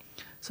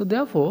 So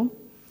therefore,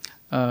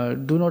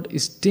 do not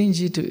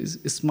stingy to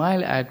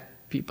smile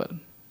at people.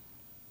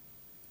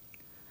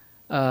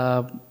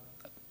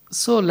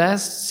 So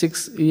last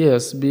 6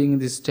 years being in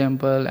this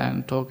temple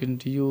and talking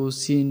to you,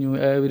 seeing you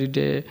every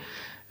day,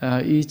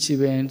 each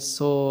event,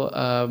 so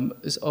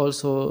it's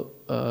also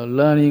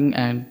learning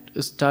and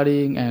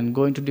studying and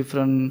going to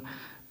different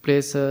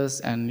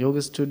places and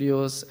yoga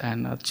studios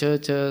and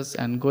churches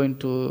and going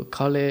to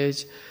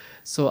college.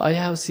 So I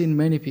have seen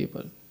many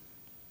people.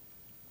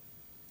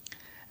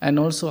 And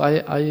also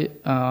I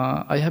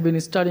have been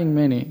studying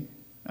many,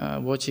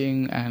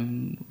 watching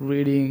and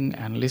reading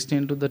and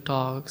listening to the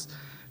talks,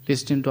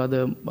 listening to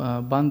other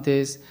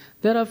Bhantes.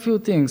 There are a few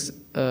things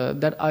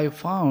that I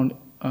found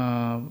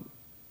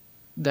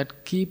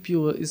that keep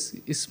you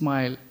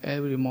smile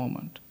every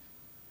moment.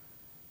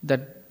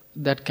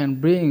 That can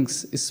bring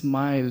a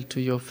smile to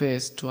your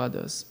face to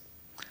others.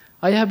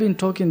 I have been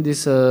talking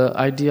these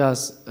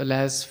ideas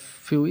last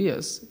few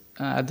years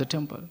at the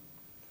temple.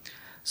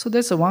 So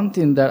that's one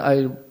thing that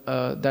I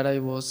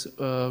was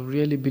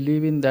really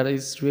believing, that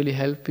is really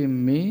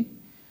helping me.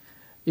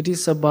 It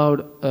is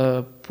about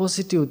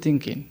positive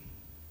thinking.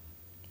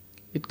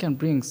 It can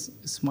bring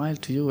a smile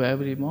to you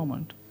every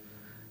moment.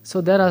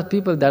 So there are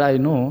people that I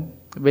know,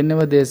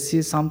 whenever they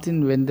see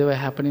something, when they were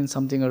happening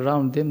something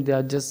around them, they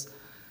are just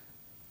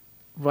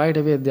right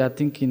away they are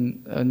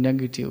thinking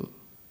negative,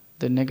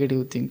 the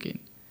negative thinking.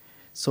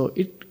 So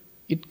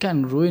it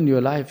can ruin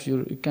your life.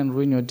 It can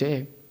ruin your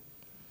day.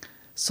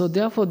 So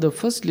therefore,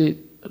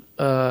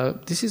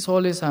 this is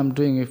always I'm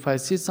doing. If I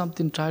see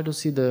something, try to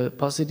see the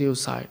positive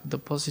side, the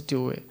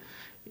positive way.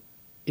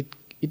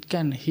 It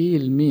can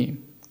heal me.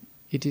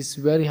 It is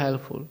very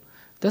helpful.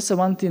 That's the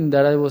one thing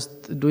that I was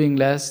doing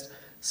last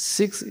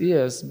 6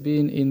 years,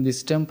 being in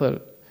this temple,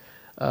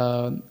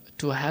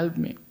 to help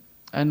me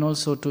and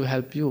also to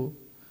help you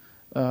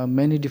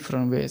many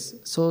different ways.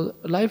 So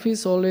life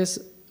is always,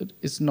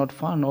 it's not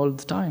fun all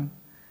the time.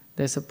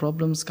 There's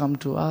problems come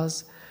to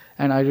us.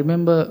 And I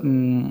remember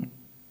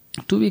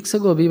 2 weeks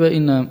ago we were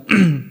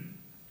in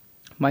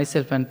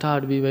myself and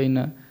Tad, we were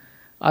in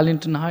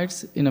Arlington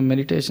Heights in a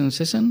meditation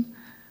session.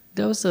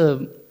 There was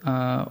a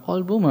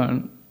old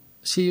woman.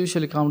 She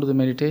usually come to the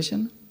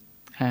meditation,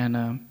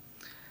 and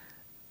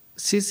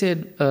she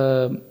said,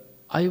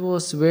 "I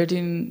was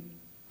waiting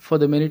for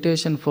the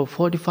meditation for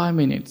 45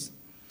 minutes.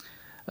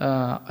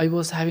 I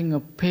was having a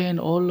pain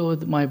all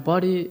over my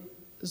body,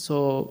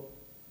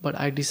 but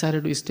I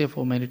decided to stay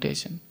for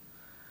meditation."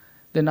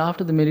 Then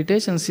after the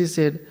meditation, she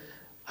said,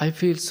 "I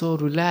feel so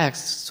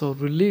relaxed, so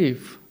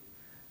relief.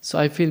 So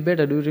I feel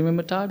better." Do you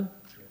remember, Todd?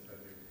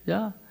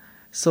 Yeah.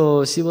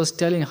 So she was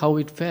telling how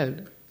it felt.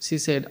 She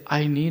said,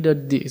 "I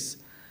needed this,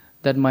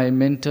 that my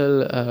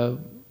mental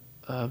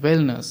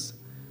wellness."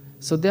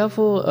 So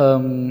therefore,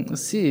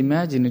 see,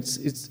 imagine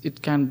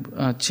it can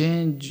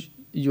change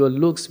your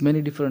looks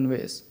many different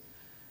ways.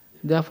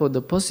 Therefore,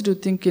 the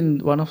positive thinking,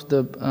 one of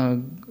the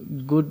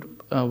good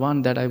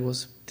one that I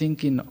was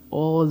thinking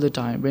all the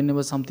time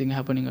whenever something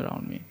happening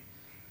around me.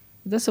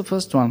 That's the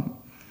first one.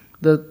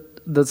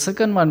 The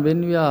second one,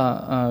 when we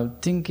are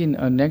thinking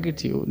the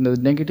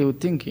negative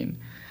thinking,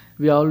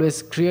 we are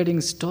always creating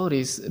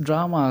stories,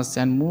 dramas,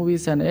 and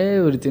movies and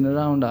everything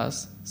around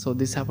us. So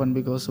this happened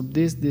because of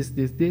this.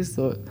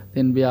 So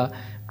then we are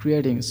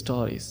creating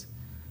stories.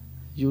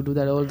 You do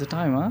that all the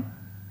time, huh?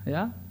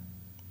 Yeah?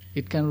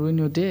 It can ruin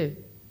your day.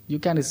 You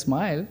can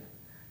smile.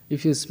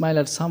 If you smile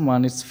at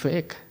someone, it's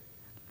fake.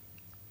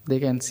 They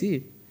can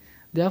see.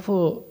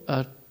 Therefore,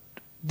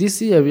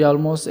 this year, we are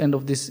almost end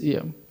of this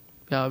year.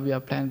 We are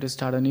planning to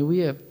start a new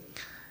year.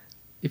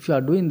 If you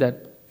are doing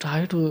that,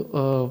 try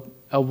to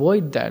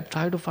avoid that.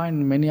 Try to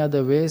find many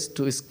other ways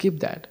to skip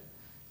that.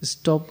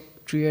 Stop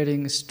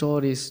creating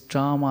stories,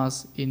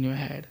 dramas in your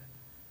head.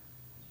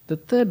 The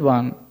third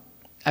one,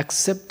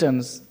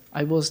 acceptance.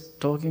 I was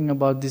talking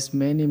about this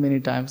many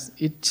times.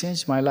 It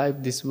changed my life,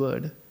 this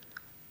word.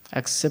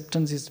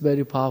 Acceptance is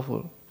very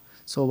powerful.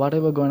 So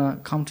whatever gonna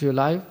come to your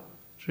life,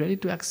 ready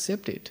to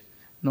accept it.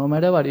 No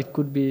matter what, it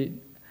could be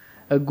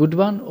a good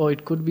one or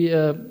it could be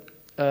a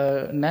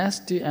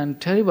nasty and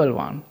terrible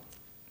one.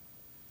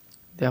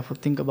 Therefore,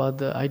 think about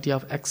the idea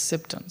of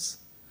acceptance.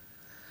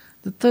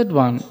 The third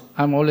one,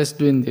 I'm always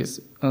doing this.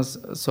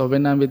 So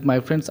when I'm with my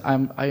friends,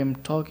 I am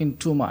talking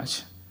too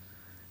much.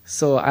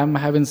 So I'm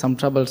having some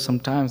trouble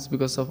sometimes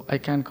because I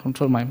can't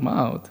control my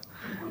mouth.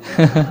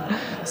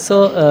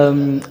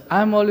 So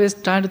I'm always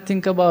trying to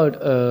think about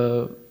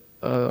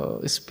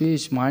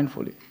speech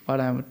mindfully,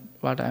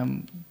 what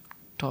I'm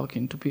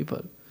talking to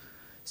people.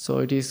 So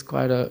it is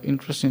quite an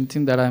interesting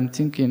thing that I'm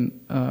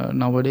thinking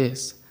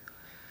nowadays.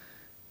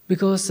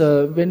 Because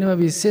whenever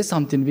we say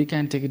something, we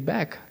can take it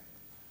back.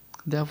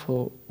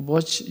 Therefore,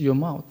 watch your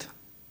mouth.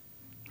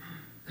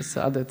 That's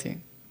the other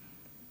thing.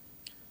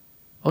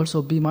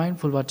 Also, be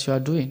mindful what you are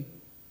doing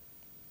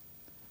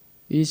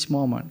each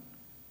moment.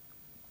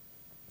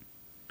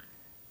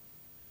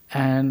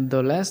 And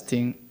the last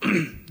thing,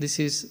 this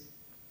is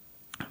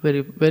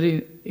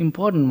very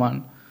important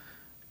one,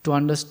 to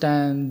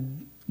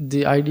understand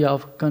the idea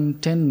of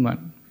contentment.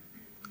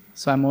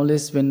 So I'm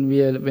always, when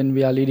we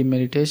are leading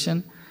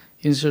meditation,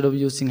 instead of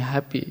using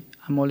happy,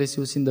 I'm always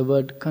using the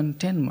word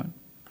contentment.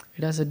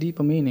 It has a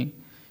deeper meaning.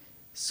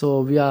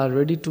 So we are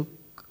ready to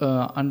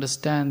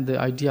understand the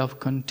idea of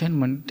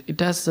contentment.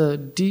 It has a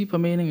deeper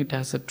meaning, it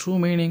has a true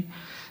meaning.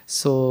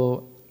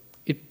 So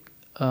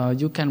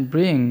you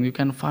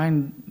can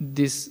find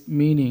this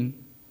meaning,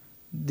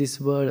 this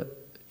word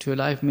to your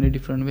life many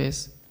different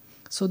ways.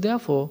 So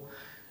therefore,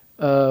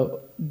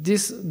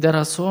 there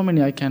are so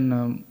many I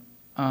can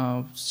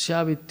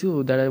share with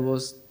you that I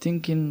was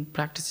thinking,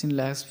 practicing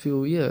last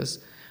few years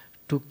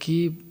to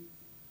keep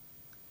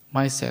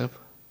myself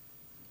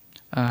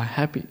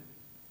happy.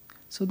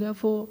 So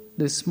therefore,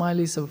 the smile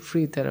is a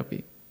free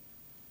therapy.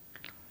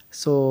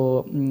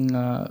 So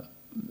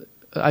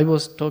I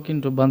was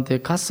talking to Bhante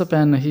Kassap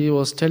and he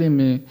was telling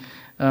me,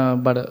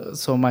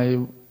 so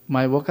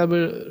my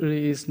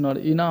vocabulary is not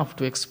enough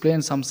to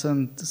explain some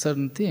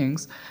certain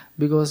things,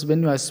 because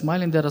when you are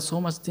smiling, there are so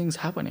much things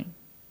happening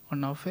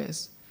on our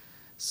face.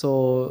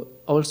 So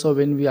also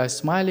when we are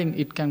smiling,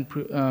 it can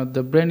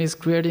the brain is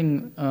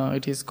creating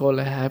it is called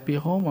a happy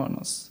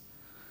hormones.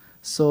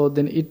 So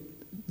then it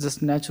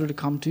just naturally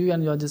come to you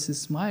and you are just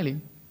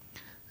smiling.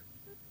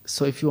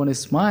 So if you want to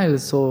smile,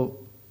 so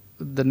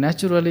the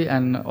naturally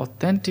and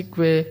authentic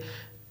way,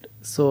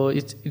 so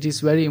it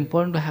is very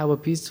important to have a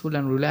peaceful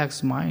and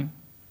relaxed mind.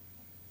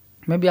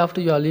 Maybe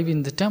after you are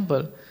leaving the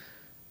temple,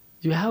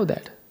 you have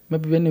that.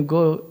 Maybe when you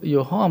go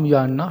your home, you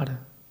are not.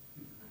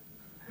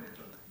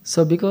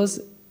 So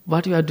because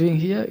what you are doing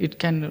here, it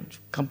can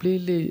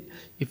completely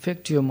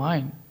affect your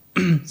mind.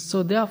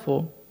 So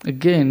therefore,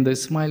 again, the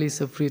smile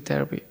is a free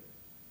therapy.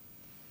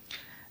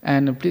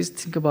 And please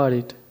think about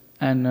it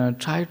and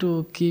try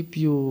to keep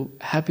you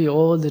happy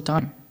all the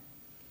time.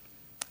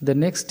 The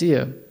next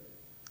year,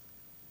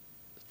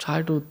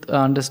 try to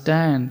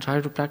understand, try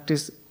to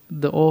practice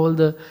all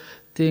the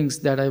things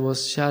that I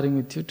was sharing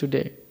with you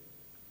today.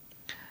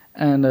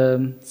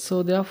 And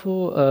so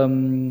therefore,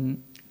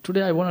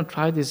 today I want to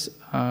try this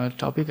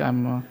topic.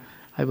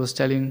 I was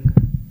telling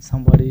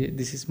somebody,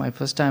 this is my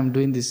first time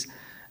doing this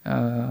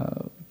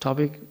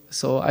topic.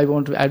 So I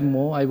want to add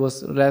more.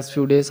 Last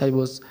few days I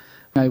was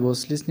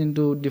listening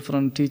to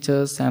different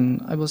teachers,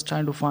 and I was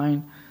trying to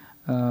find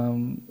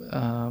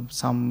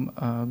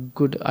some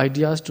good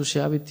ideas to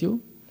share with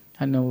you.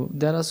 I know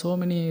there are so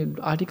many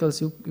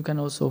articles you can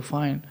also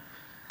find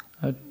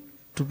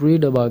to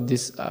read about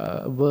this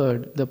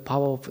word, the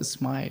power of a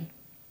smile.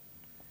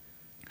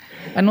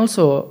 And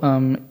also,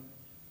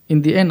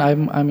 in the end,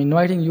 I'm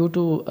inviting you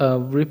to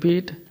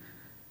repeat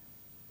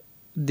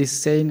this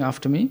saying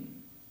after me,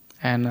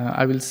 and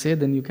I will say,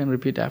 then you can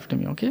repeat after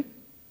me, okay?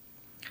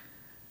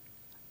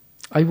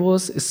 I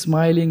was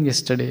smiling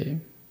yesterday.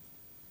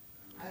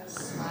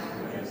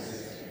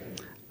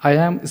 I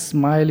am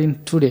smiling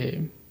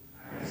today.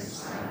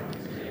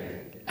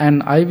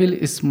 And I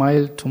will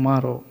smile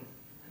tomorrow.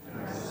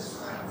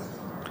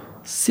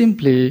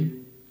 Simply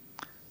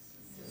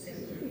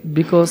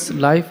because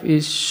life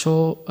is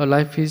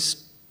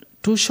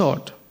too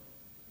short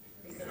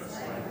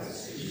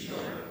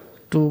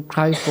to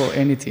cry for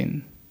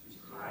anything.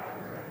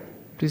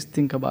 Please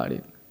think about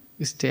it.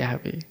 Stay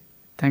happy.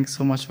 Thanks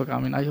so much for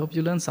coming. I hope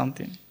you learned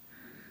something.